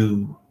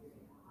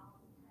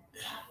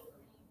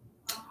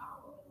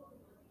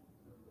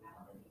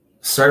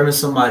serving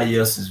somebody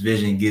else's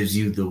vision gives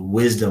you the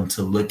wisdom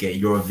to look at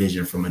your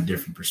vision from a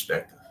different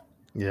perspective.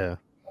 Yeah.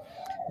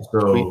 We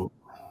So,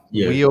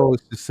 yeah. we always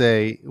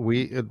say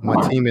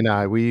my team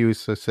and we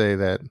used to say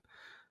that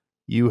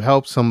you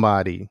help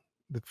somebody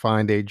to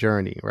find a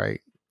journey,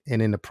 right?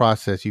 And in the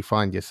process, you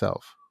find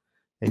yourself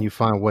and you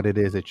find what it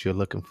is that you're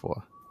looking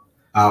for.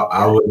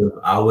 I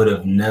would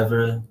have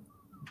never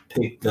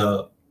picked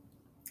up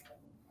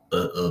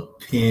a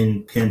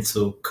pen,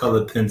 pencil,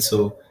 color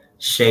pencil,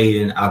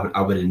 shading.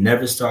 I would have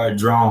never started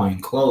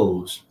drawing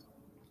clothes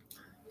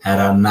had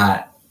I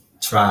not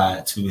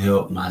tried to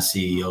help my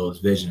CEO's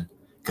vision,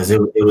 because it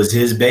was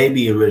his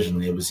baby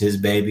originally. It was his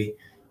baby.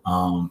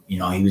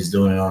 He was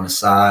doing it on the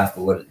side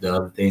for what the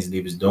other things that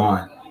he was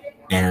doing,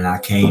 and I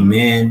came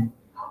in.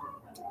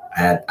 I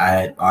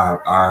had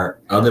our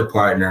other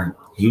partner.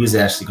 He was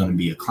actually going to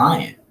be a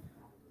client,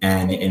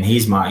 and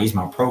he's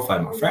my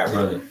profile, my frat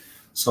brother.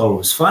 So it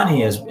was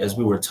funny as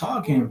we were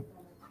talking,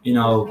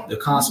 the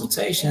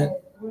consultation.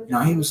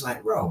 He was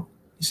like, "Bro,"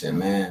 he said,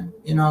 "Man,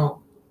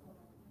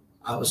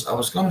 I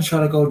was gonna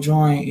try to go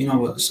join,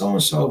 with so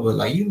and so, but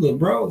like, you look,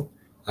 bro,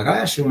 like, I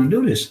actually want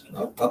to do this."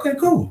 Okay,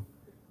 cool.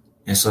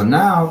 And so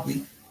now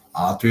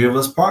all three of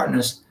us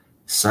partners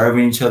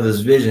serving each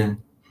other's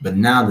vision, but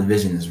now the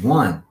vision is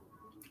one.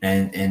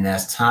 And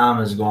as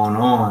time is going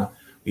on,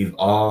 we've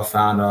all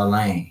found our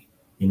lane.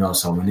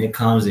 So when it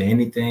comes to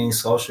anything,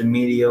 social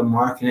media,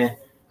 marketing,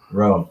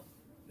 bro,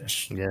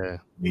 Yeah.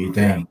 do you think?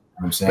 You know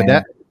what I'm saying?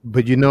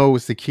 But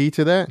what's the key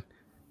to that?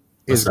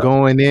 Is What's up?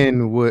 going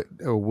in with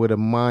a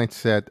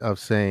mindset of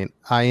saying,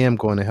 I am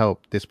going to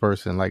help this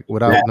person, like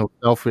without Yeah, no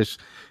selfish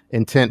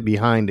intent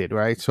behind it,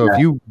 right? So if yeah,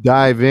 you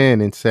dive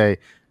in and say,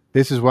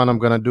 this is what I'm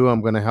going to do,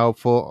 I'm going to help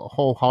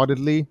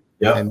wholeheartedly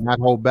and yep. not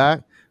hold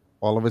back,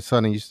 all of a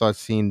sudden you start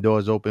seeing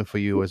doors open for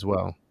you as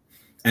well.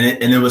 And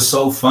it was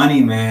so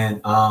funny, man.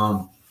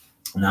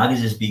 And I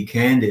can just be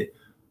candid.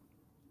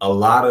 A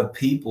lot of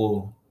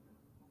people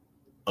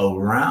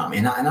around me,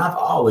 and I've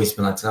always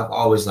been like this. I've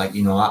always like,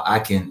 I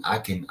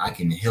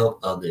can help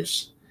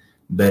others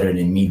better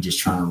than me just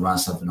trying to run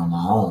something on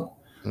my own.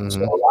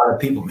 So a lot of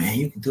people, man,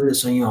 you can do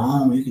this on your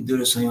own. You can do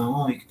this on your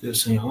own. You can do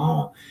this on your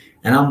own.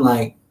 And I'm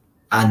like,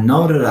 I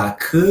know that I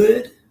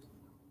could,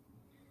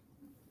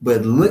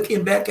 but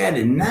looking back at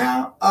it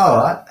now,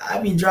 I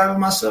be driving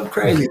myself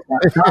crazy.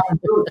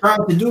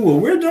 trying to do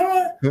what we're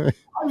doing. I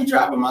be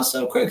driving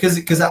myself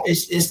crazy because I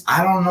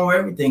don't know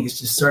everything. It's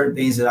just certain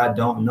things that I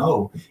don't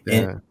know. Yeah.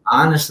 And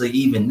honestly,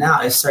 even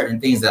now, it's certain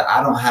things that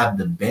I don't have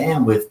the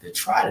bandwidth to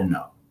try to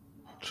know.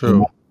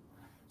 True.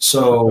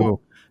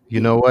 So you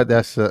know what?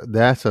 That's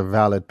a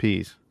valid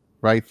piece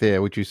right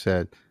there. What you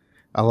said.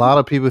 A lot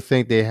of people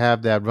think they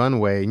have that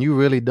runway, and you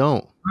really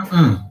don't.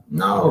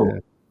 No. Yeah.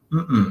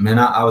 Man,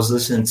 I was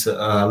listening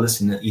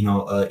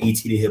to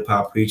E.T. the Hip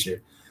Hop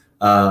Preacher,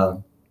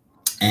 and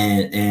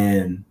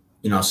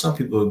some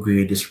people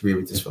agree or disagree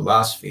with this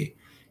philosophy,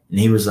 and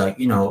he was like,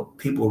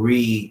 people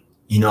read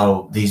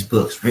these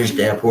books, Rich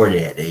Dad Poor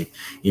Dad, they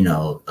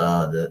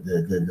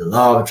the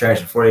Law of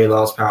Attraction, 48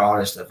 Laws of Power, all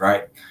that stuff,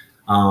 right?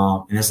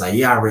 And it's like,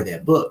 yeah, I read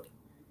that book,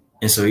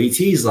 and so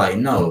E.T.'s like,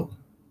 no,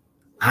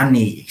 I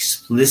need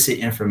explicit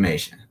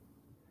information.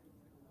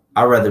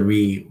 I'd rather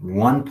read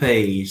one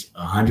page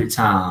 100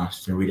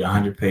 times than read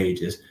 100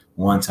 pages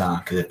one time.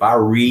 Because if I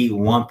read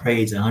one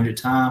page 100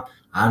 times,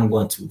 I'm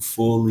going to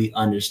fully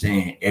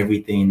understand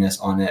everything that's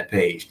on that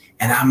page.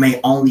 And I may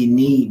only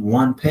need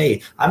one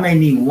page. I may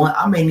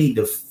need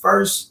the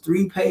first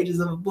 3 pages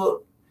of a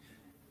book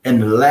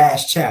and the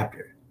last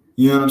chapter.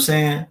 You know what I'm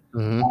saying?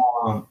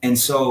 Mm-hmm. And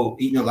so,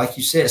 like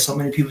you said, so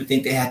many people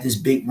think they have this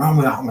big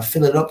runway. I'm going to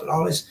fill it up with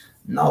all this.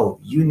 No,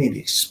 you need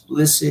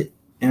explicit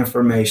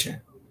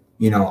information.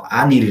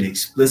 I need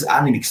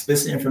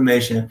explicit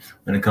information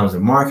when it comes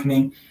to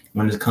marketing,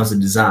 when it comes to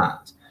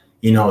designs.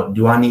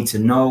 Do I need to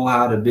know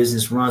how the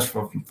business runs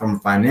from a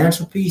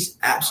financial piece?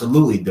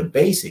 Absolutely, the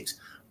basics.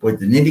 But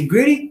the nitty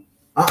gritty,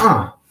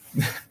 COO,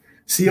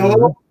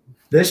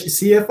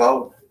 that's your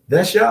CFO,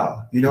 that's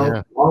y'all.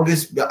 As long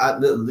as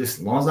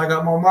I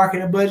got my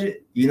marketing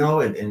budget,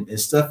 and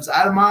stuff is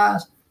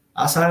itemized,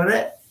 outside of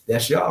that,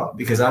 that's y'all.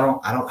 Because I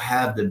don't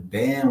have the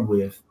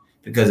bandwidth.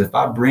 Because if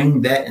I bring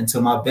that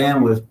into my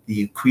bandwidth,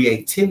 the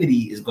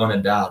creativity is going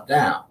to dial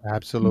down.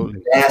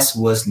 Absolutely. That's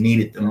what's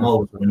needed the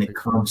most when it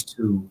comes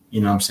to,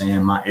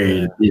 my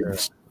area of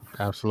business.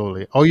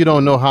 Absolutely. Oh, you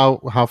don't know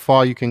how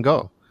far you can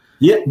go.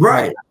 Yeah,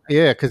 right.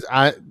 Yeah, because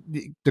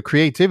the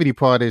creativity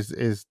part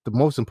is the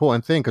most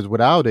important thing, because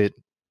without it,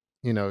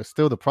 it's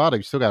still the product.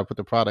 You still got to put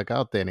the product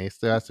out there, and it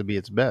still has to be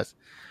its best.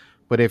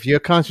 But if you're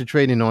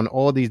concentrating on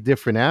all these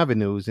different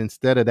avenues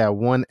instead of that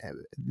one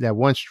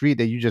street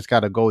that you just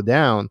got to go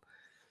down,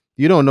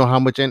 you don't know how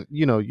much, and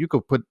you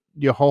could put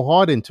your whole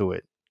heart into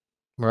it,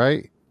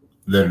 right?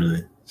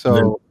 Literally.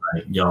 So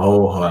your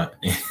whole heart.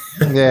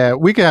 Yeah,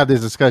 we could have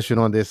this discussion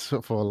on this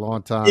for a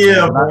long time.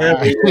 Yeah, man.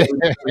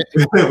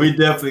 We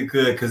definitely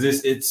could, because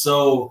it's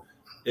so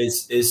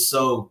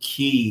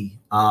key.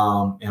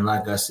 And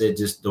like I said,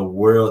 just the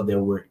world that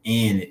we're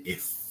in, it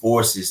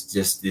forces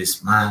just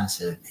this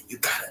mindset. You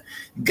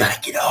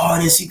gotta get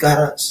all this. You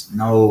gotta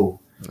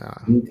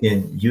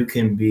You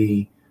can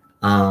be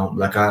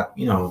like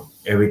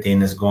everything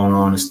that's going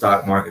on in the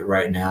stock market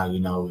right now,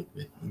 with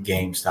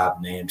GameStop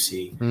and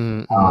AMC.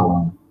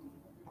 Mm-hmm.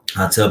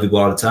 I tell people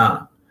all the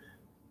time,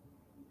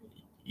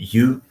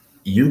 you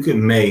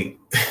can make,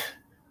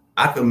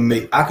 I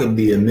could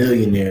be a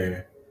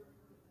millionaire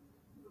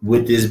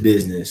with this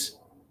business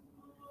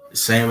the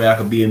same way I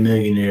could be a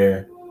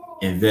millionaire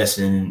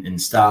investing in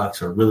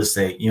stocks or real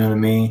estate. You know what I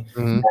mean?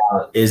 Mm-hmm.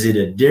 Is it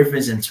a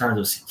difference in terms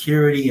of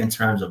security, in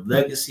terms of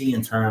legacy,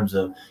 in terms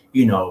of,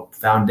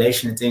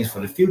 foundation and things for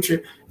the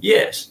future?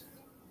 Yes.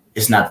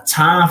 It's not the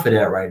time for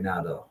that right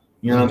now, though.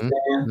 You know what I'm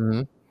saying?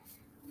 Mm-hmm.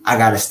 I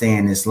got to stay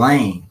in this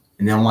lane.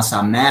 And then once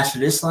I master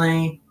this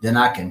lane, then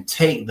I can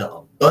take the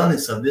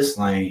abundance of this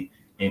lane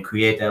and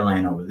create that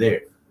lane over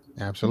there.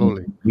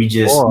 Absolutely. We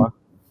just,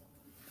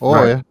 or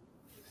right.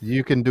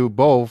 You can do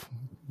both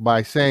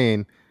by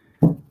saying,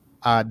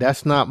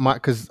 that's not my,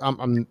 because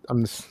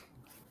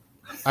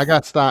I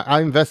got stock.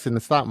 I invest in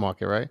the stock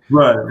market, right?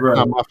 Right. That's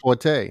not my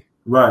forte.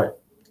 Right.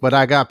 But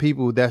I got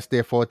people that's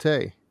their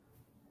forte.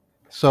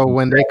 So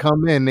when they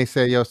come in, they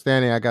say, "Yo,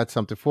 Stanley, I got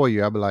something for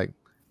you." I'll be like,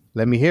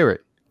 "Let me hear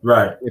it."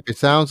 Right. If it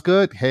sounds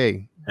good,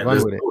 hey,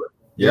 run with it.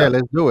 Yeah,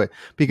 let's do it,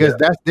 because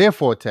that's their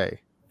forte.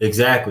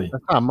 Exactly.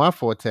 That's not my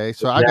forte.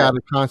 So I got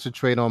to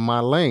concentrate on my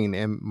lane,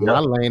 and my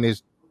lane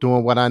is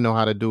doing what I know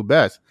how to do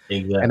best,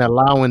 and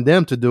allowing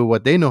them to do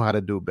what they know how to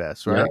do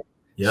best, right?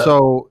 Yep.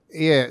 So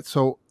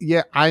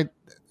I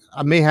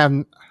may have.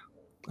 I'm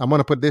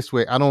gonna put it this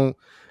way. I don't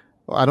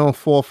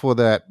fall for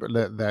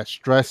that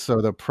stress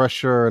or the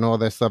pressure and all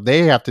that stuff.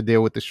 They have to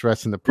deal with the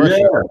stress and the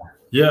pressure.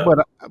 Yeah.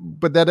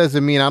 But that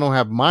doesn't mean I don't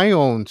have my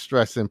own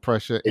stress and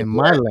pressure in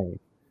my lane.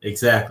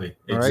 Exactly.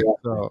 Right.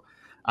 So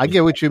I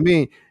get what you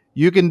mean.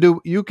 you can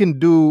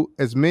do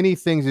as many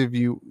things if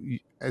you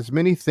as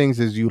many things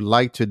as you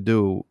like to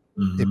do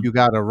if Hmm. you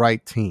got a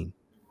right team.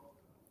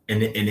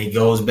 And it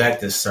goes back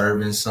to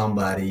serving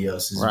somebody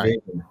else's Right.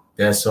 vision.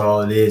 That's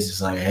all it is.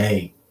 It's like,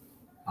 hey,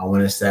 I want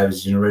to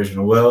establish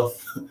generational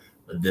wealth,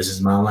 but this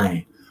is my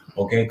lane.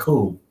 Okay,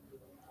 cool.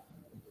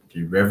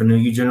 The revenue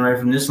you generate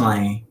from this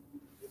lane,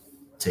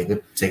 take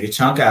a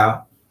chunk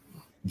out,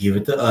 give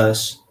it to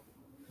us.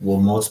 We'll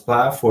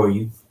multiply it for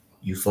you.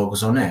 You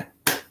focus on that.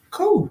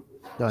 Cool.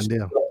 Done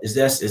deal.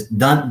 It's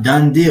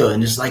done deal.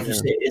 And it's like you Yeah.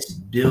 said, it's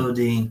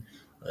building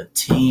a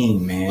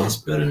team, man. It's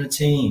building a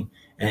team.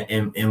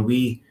 And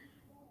we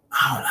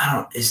I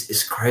don't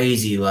it's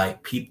crazy.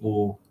 Like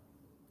people,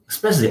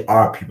 especially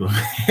our people,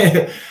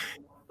 man.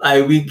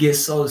 Like we get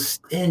so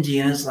stingy,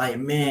 and it's like,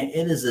 man,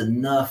 it is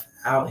enough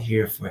out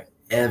here for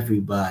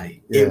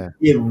everybody. It Yeah.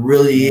 it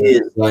really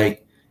is.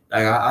 Like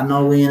I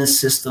know we in a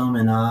system,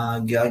 and I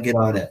get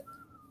all that,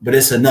 but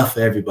it's enough for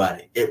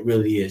everybody. It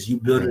really is. You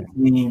build a Right.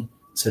 team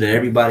so that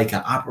everybody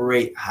can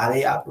operate how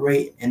they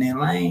operate in their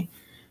lane.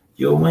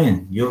 You'll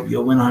win.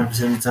 You'll win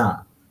 100% of the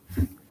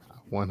time.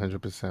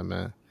 100%,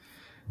 man.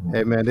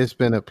 Hey, man, it's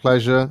been a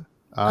pleasure.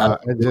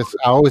 Absolutely.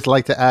 I always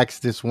like to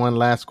ask this one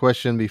last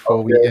question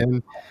before we Okay.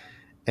 end,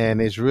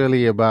 and it's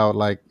really about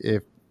like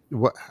if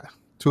what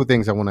two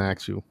things I want to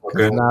ask you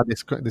because Okay. now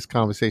this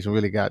conversation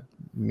really got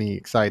me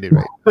excited,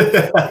 right?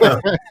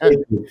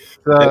 Thank you.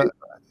 So,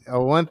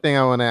 one thing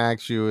I want to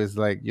ask you is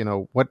like,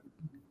 what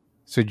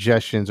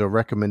suggestions or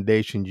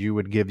recommendations you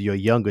would give your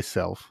younger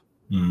self,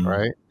 Mhm.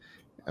 right?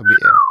 I mean,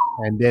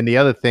 and then the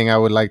other thing I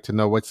would like to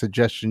know what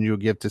suggestion you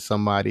would give to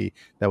somebody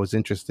that was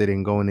interested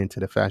in going into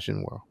the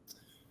fashion world.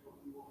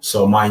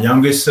 So my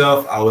younger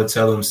self, I would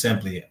tell them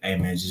simply, "Hey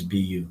man, just be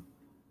you.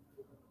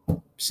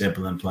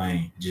 Simple and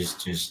plain.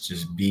 Just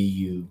be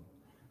you.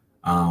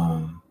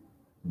 Um,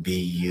 be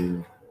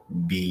you,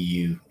 be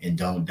you, and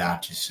don't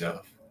doubt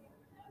yourself.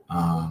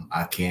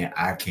 I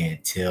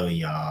can't tell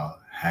y'all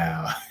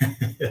how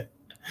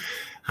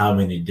how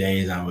many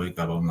days I wake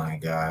up. I'm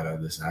like,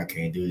 God, listen, I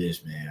can't do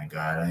this, man.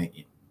 God,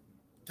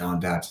 don't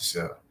doubt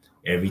yourself.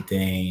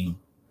 Everything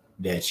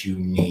that you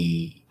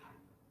need,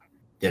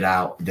 that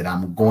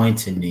I'm going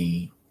to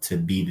need to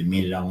be the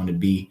me that I want to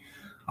be,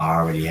 I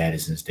already had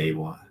it since day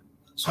one.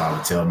 So I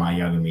would tell my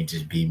younger me,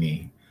 just be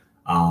me.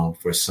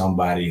 For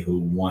somebody who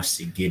wants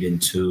to get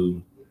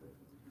into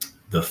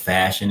the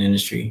fashion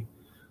industry,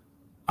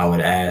 I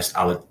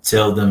would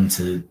tell them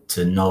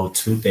to know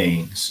two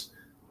things.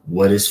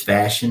 What is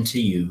fashion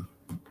to you,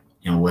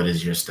 and what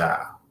is your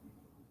style?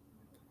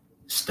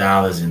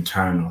 Style is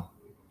internal.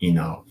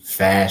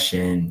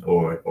 Fashion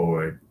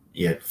or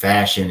yeah,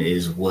 fashion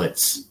is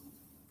what's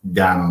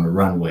down on the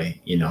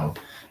runway.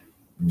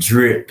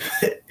 Drip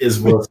is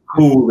what's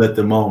cool at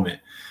the moment,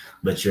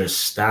 but your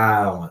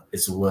style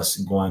is what's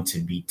going to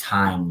be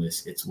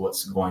timeless. It's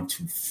what's going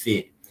to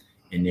fit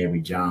in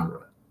every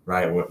genre,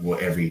 right? Or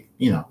every,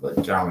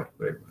 what genre,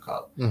 whatever you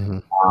call it. Hmm.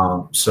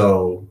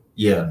 So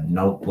yeah,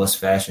 know what's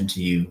fashion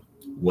to you,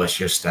 what's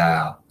your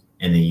style,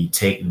 and then you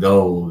take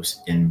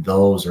those, and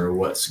those are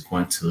what's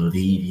going to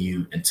lead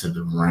you into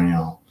the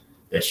realm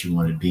that you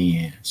want to be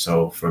in.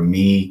 So for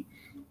me,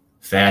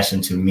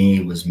 fashion to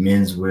me was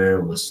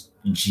menswear, was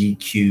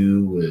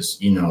GQ, was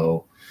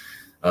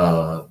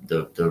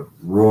the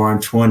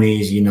Roaring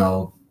Twenties,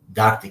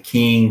 Dr.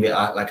 King.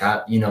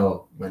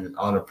 When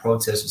all the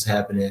protests was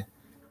happening,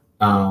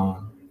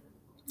 um,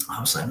 I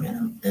was like,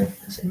 man, I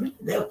said, man,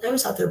 they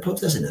was out there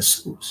protesting in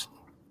suits.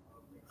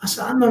 I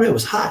said, I know they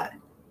was hot.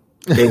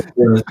 They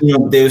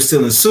were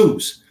still in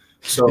suits.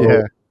 So,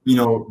 Yeah.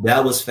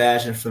 that was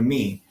fashion for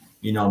me.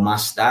 My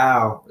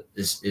style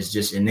is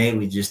just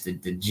innately just the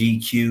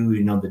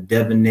GQ, the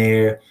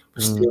debonair,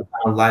 but still Mm.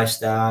 kind of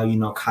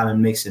lifestyle, kind of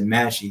mix and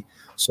matchy.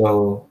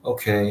 So,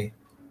 okay,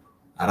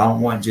 I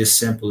don't want just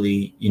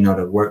simply,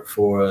 to work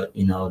for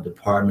a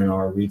department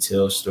or a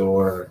retail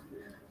store.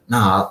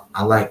 No,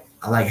 I like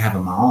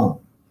having my own.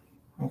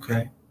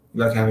 Okay. You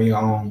like having your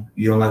own.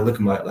 You don't like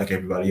looking like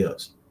everybody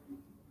else.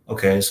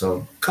 Okay,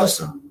 so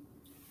custom.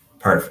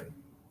 Perfect.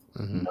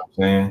 You Hmm. know what I'm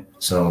saying?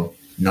 So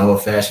know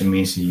what fashion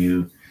means to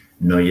you,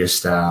 know your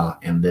style,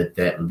 and let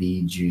that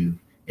lead you.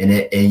 And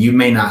you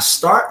may not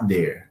start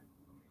there,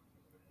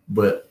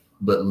 but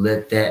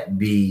let that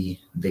be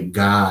the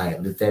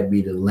guide, let that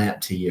be the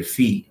lamp to your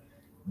feet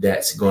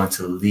that's going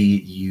to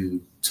lead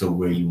you to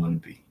where you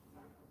want to be.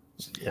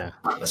 So yeah,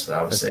 Yeah. that's what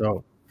I would That's say.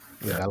 dope.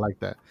 Yeah. Yeah, I like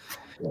that.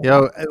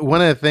 Yeah.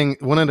 One of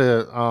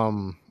the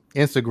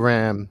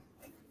Instagram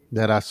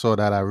that I saw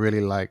that I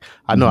really like.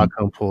 I know I Mhm.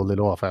 couldn't pull it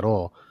off at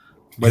all,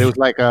 but it was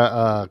like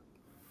a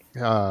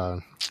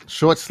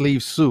short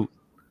sleeve suit.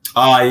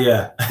 Oh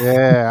yeah.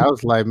 Yeah, I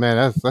was like,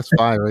 man, that's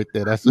fine right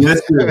there. That's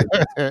Yes, sir.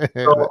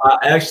 So I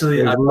it's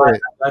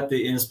lit. got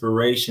the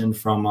inspiration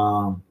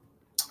from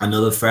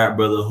another frat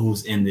brother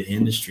who's in the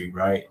industry,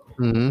 right?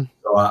 Hmm.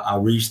 So I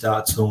reached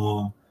out to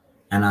him,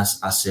 and I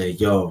said,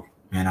 "Yo,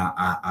 man,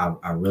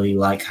 I really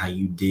like how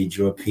you did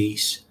your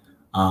piece.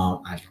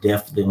 I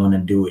definitely want to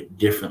do it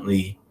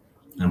differently,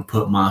 and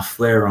put my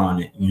flair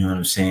on it. You know what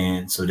I'm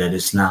saying? So that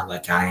it's not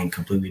like I ain't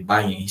completely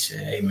biting. He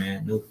said, "Hey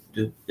man,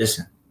 dude,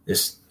 listen,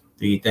 this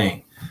do your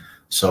thing."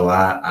 So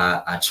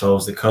I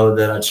chose the color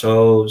that I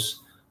chose.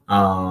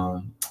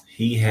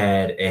 He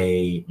had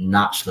a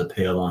notch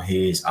lapel on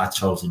his. I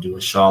chose to do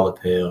a shawl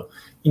lapel,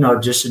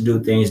 just to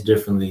do things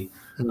differently.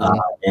 Mhm.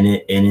 And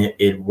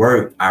it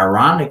worked.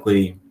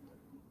 Ironically,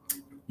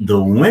 the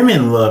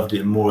women loved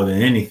it more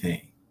than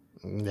anything.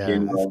 Yeah, You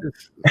know,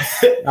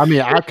 I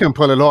mean, I couldn't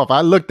pull it off.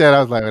 I looked at it,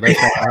 I was like,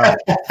 that's not hard.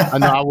 I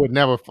know I would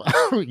never.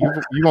 You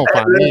won't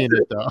find me in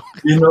it though.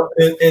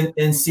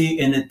 and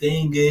see, and the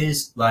thing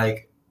is,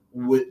 like,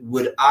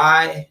 would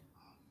I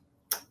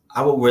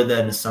would wear that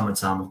in the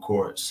summertime, of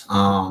course.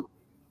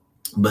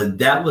 But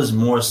that was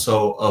more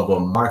so of a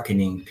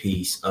marketing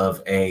piece,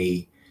 of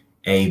a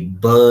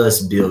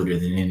buzz builder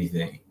than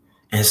anything.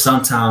 And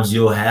sometimes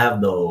you'll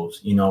have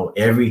those,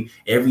 every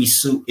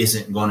suit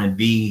isn't going to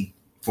be,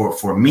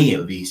 for me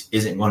at least,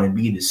 isn't going to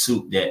be the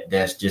suit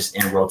that's just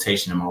in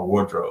rotation in my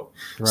wardrobe.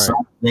 Right.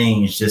 Some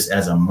things, just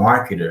as a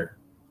marketer,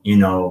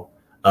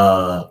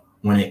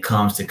 when it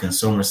comes to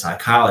consumer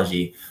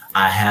psychology,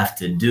 I have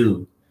to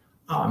do.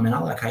 Oh man, I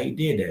like how you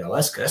did that. Oh,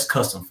 that's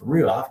custom for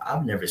real.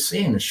 I've never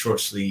seen a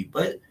short sleeve,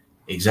 but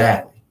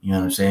exactly, you know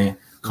what I'm saying?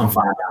 Come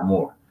find out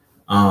more.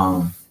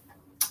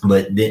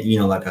 But then,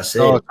 like I said,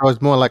 So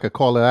it's more like a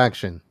call to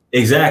action.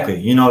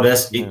 exactly.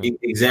 That's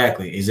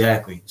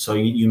exactly. So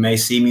you may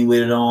see me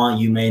with it on,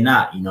 you may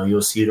not.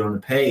 You'll see it on the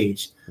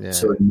page. Yeah.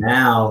 So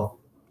now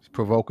it's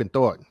provoking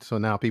thought. So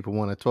now people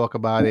want to talk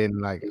about it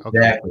and like,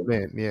 exactly. Okay,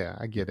 man, yeah,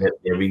 I get it.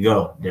 There we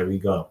go.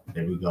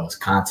 It's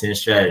content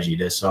strategy.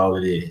 That's all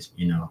it is.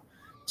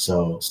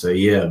 So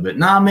yeah, but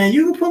nah, man,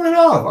 you can pull it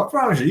off. I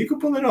promise you can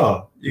pull it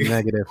off.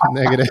 Negative.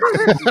 Negative.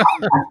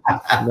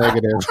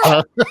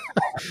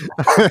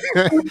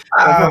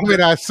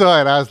 When I saw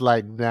it, I was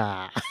like,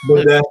 nah.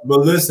 But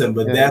listen,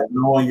 that's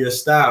knowing your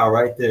style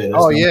right there.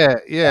 That's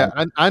yeah.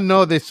 I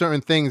know there's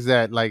certain things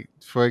that, like,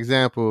 for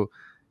example,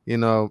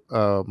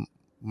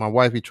 my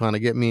wife be trying to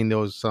get me in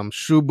those some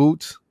shoe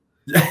boots.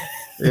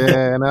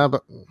 Yeah, and I'm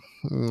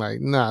like,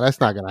 nah, that's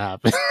not gonna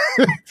happen.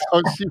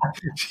 So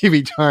she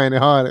be trying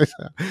hard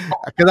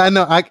because I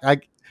know I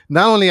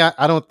not only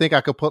I don't think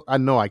I could pull. I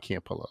know I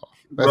can't pull it off.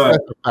 That's a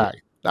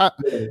fact.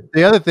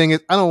 The other thing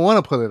is I don't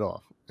want to pull it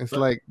off. It's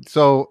like,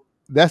 so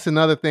that's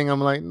another thing.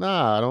 I'm like,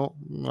 nah, I don't.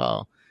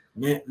 No.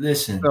 Yeah,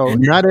 listen. So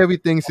not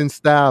everything's in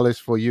style is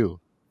for you.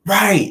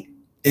 Right.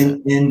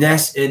 And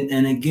that's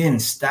and again,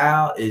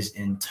 style is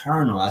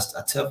internal. I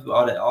tell people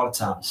all the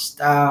time.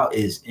 Style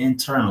is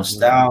internal.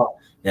 Style,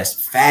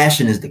 that's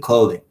fashion, is the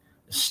clothing.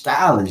 The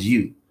style is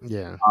you.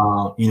 Yeah.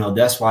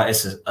 That's why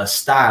it's a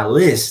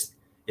stylist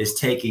is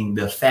taking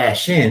the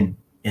fashion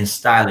and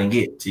styling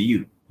it to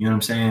you. You know what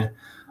I'm saying?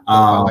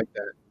 I like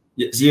that.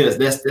 Yes,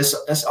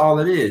 that's all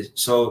it is.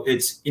 So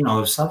it's,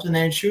 if something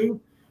ain't true,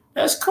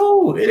 that's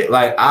cool.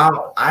 Like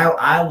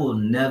I will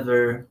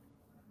never,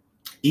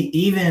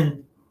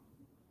 even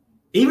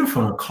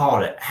from a call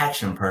to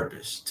action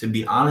purpose, to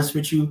be honest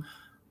with you,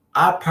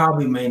 I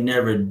probably may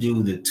never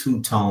do the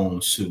two-tone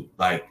suit.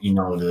 Like,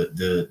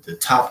 the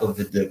top of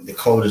the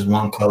coat is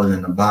one color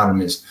and the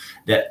bottom is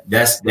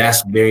that's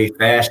very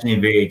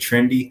fashionable, very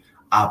trendy.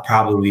 I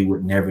probably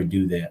would never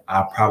do that.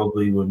 I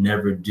probably would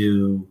never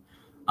do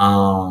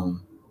what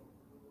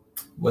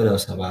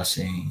else have I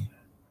seen?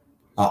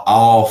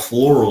 All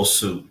floral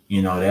suit,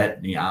 that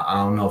I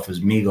don't know if it's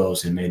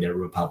Migos that made that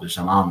real popular.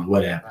 Something, I don't know,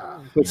 whatever.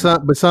 But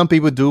some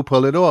people do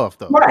pull it off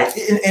though. Right,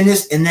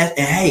 and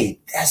hey,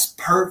 that's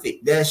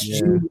perfect. That's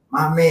you,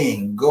 my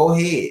man. Go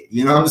ahead.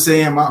 You know what I'm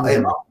saying?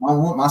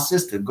 My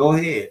sister, go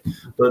ahead.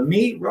 But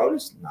me, bro,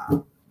 that's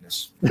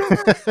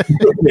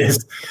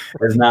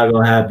not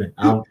gonna happen.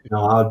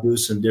 I'll do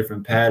some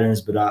different patterns,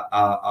 but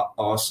I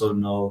also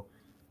know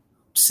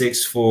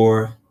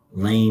 6'4",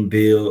 lean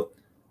build.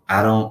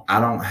 I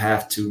don't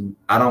have to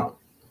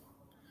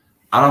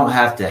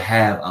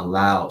have a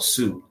loud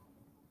suit.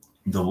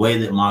 The way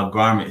that my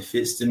garment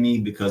fits to me,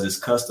 because it's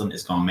custom,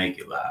 it's gonna make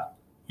it loud.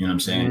 You know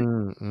what I'm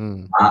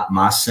saying?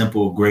 My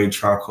simple gray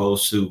charcoal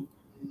suit,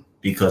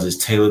 because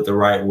it's tailored the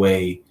right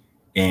way,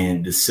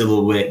 and the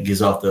silhouette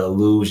gives off the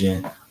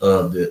illusion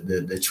of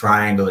the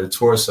triangular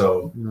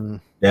torso.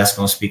 That's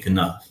gonna speak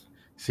enough.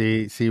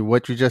 See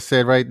what you just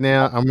said right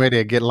now. I'm ready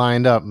to get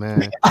lined up,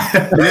 man.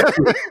 I'm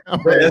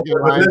ready to get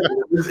lined up.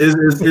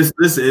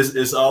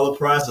 It's all a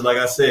process. Like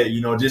I said,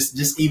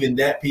 just even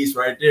that piece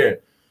right there.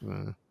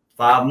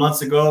 5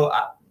 months ago,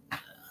 I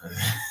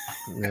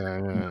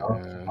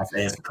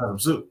say it's a custom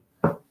suit.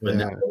 But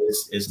now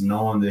it's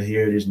knowing the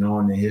heritage,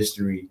 knowing the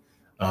history,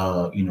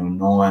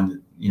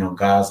 knowing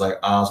guys like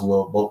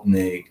Oswald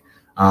Boateng,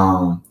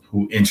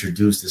 who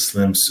introduced the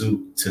slim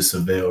suit to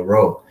Savile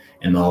Row.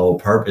 And the whole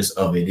purpose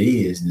of it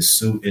is the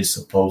suit is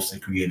supposed to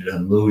create an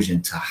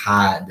illusion to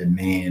hide the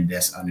man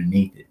that's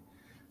underneath it.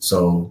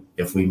 So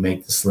if we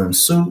make the slim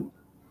suit,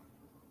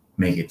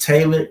 make it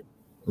tailored, it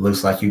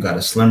looks like you got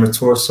a slimmer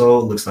torso,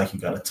 looks like you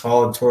got a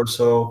taller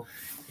torso.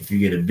 If you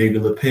get a bigger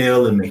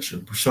lapel, it makes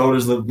your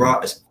shoulders look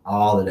broad. It's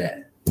all of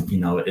that. you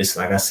know, it's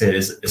like I said,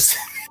 it's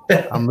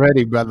I'm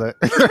ready, brother.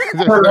 let's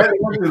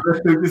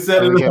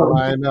set Gotta it get up.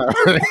 lined up.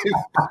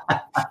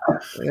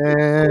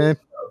 And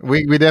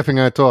we definitely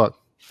gonna talk.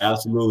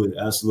 Absolutely,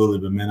 absolutely.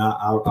 But man,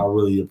 I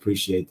really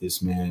appreciate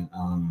this, man.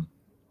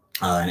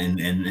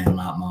 And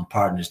my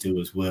partners do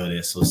as well.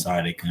 They're so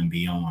sorry they couldn't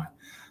be on.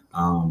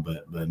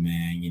 But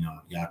man, you know,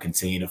 y'all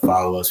continue to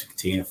follow us. We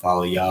continue to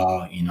follow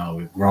y'all. You know,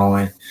 we're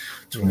growing.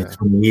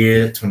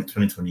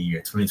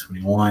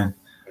 2021.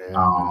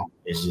 Yeah.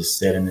 It's just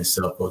setting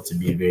itself up to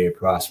be very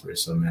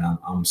prosperous. So man,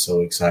 I'm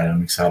so excited.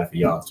 I'm excited for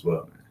y'all as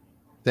well, man.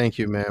 Thank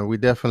you, man. We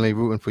definitely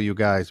rooting for you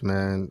guys,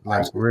 man. Like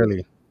Absolutely.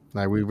 really.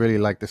 Like we really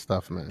like this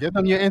stuff, man. Give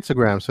them your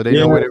Instagram so they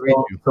Yeah. know where to reach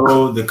So, you.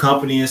 so the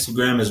company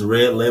Instagram is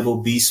Red Label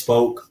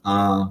Bespoke.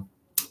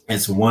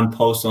 It's one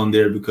post on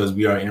there because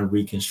we are in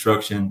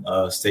reconstruction.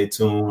 Stay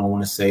tuned. I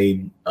want to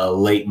say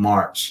late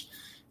March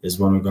is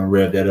when we're going to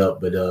rev that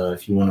up. But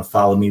if you want to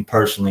follow me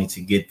personally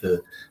to get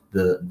the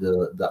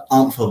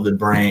umph of the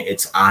brand,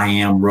 it's I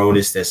am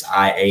Rhodis. That's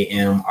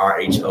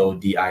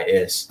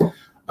IAMRHODIS.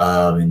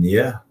 And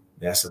yeah,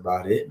 that's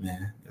about it,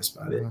 man. That's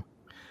about it.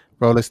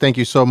 Bro, let's thank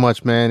you so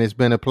much, man. It's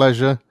been a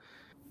pleasure.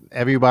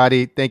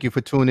 Everybody, thank you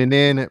for tuning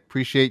in.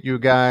 Appreciate you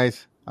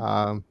guys.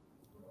 Till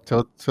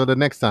the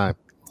next time.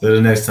 Till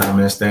the next time,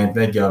 man.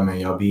 Thank y'all, man.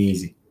 Y'all be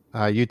easy.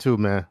 You too,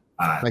 man.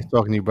 All right. Nice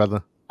talking to you,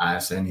 brother. All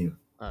right. Same to you.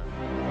 All right.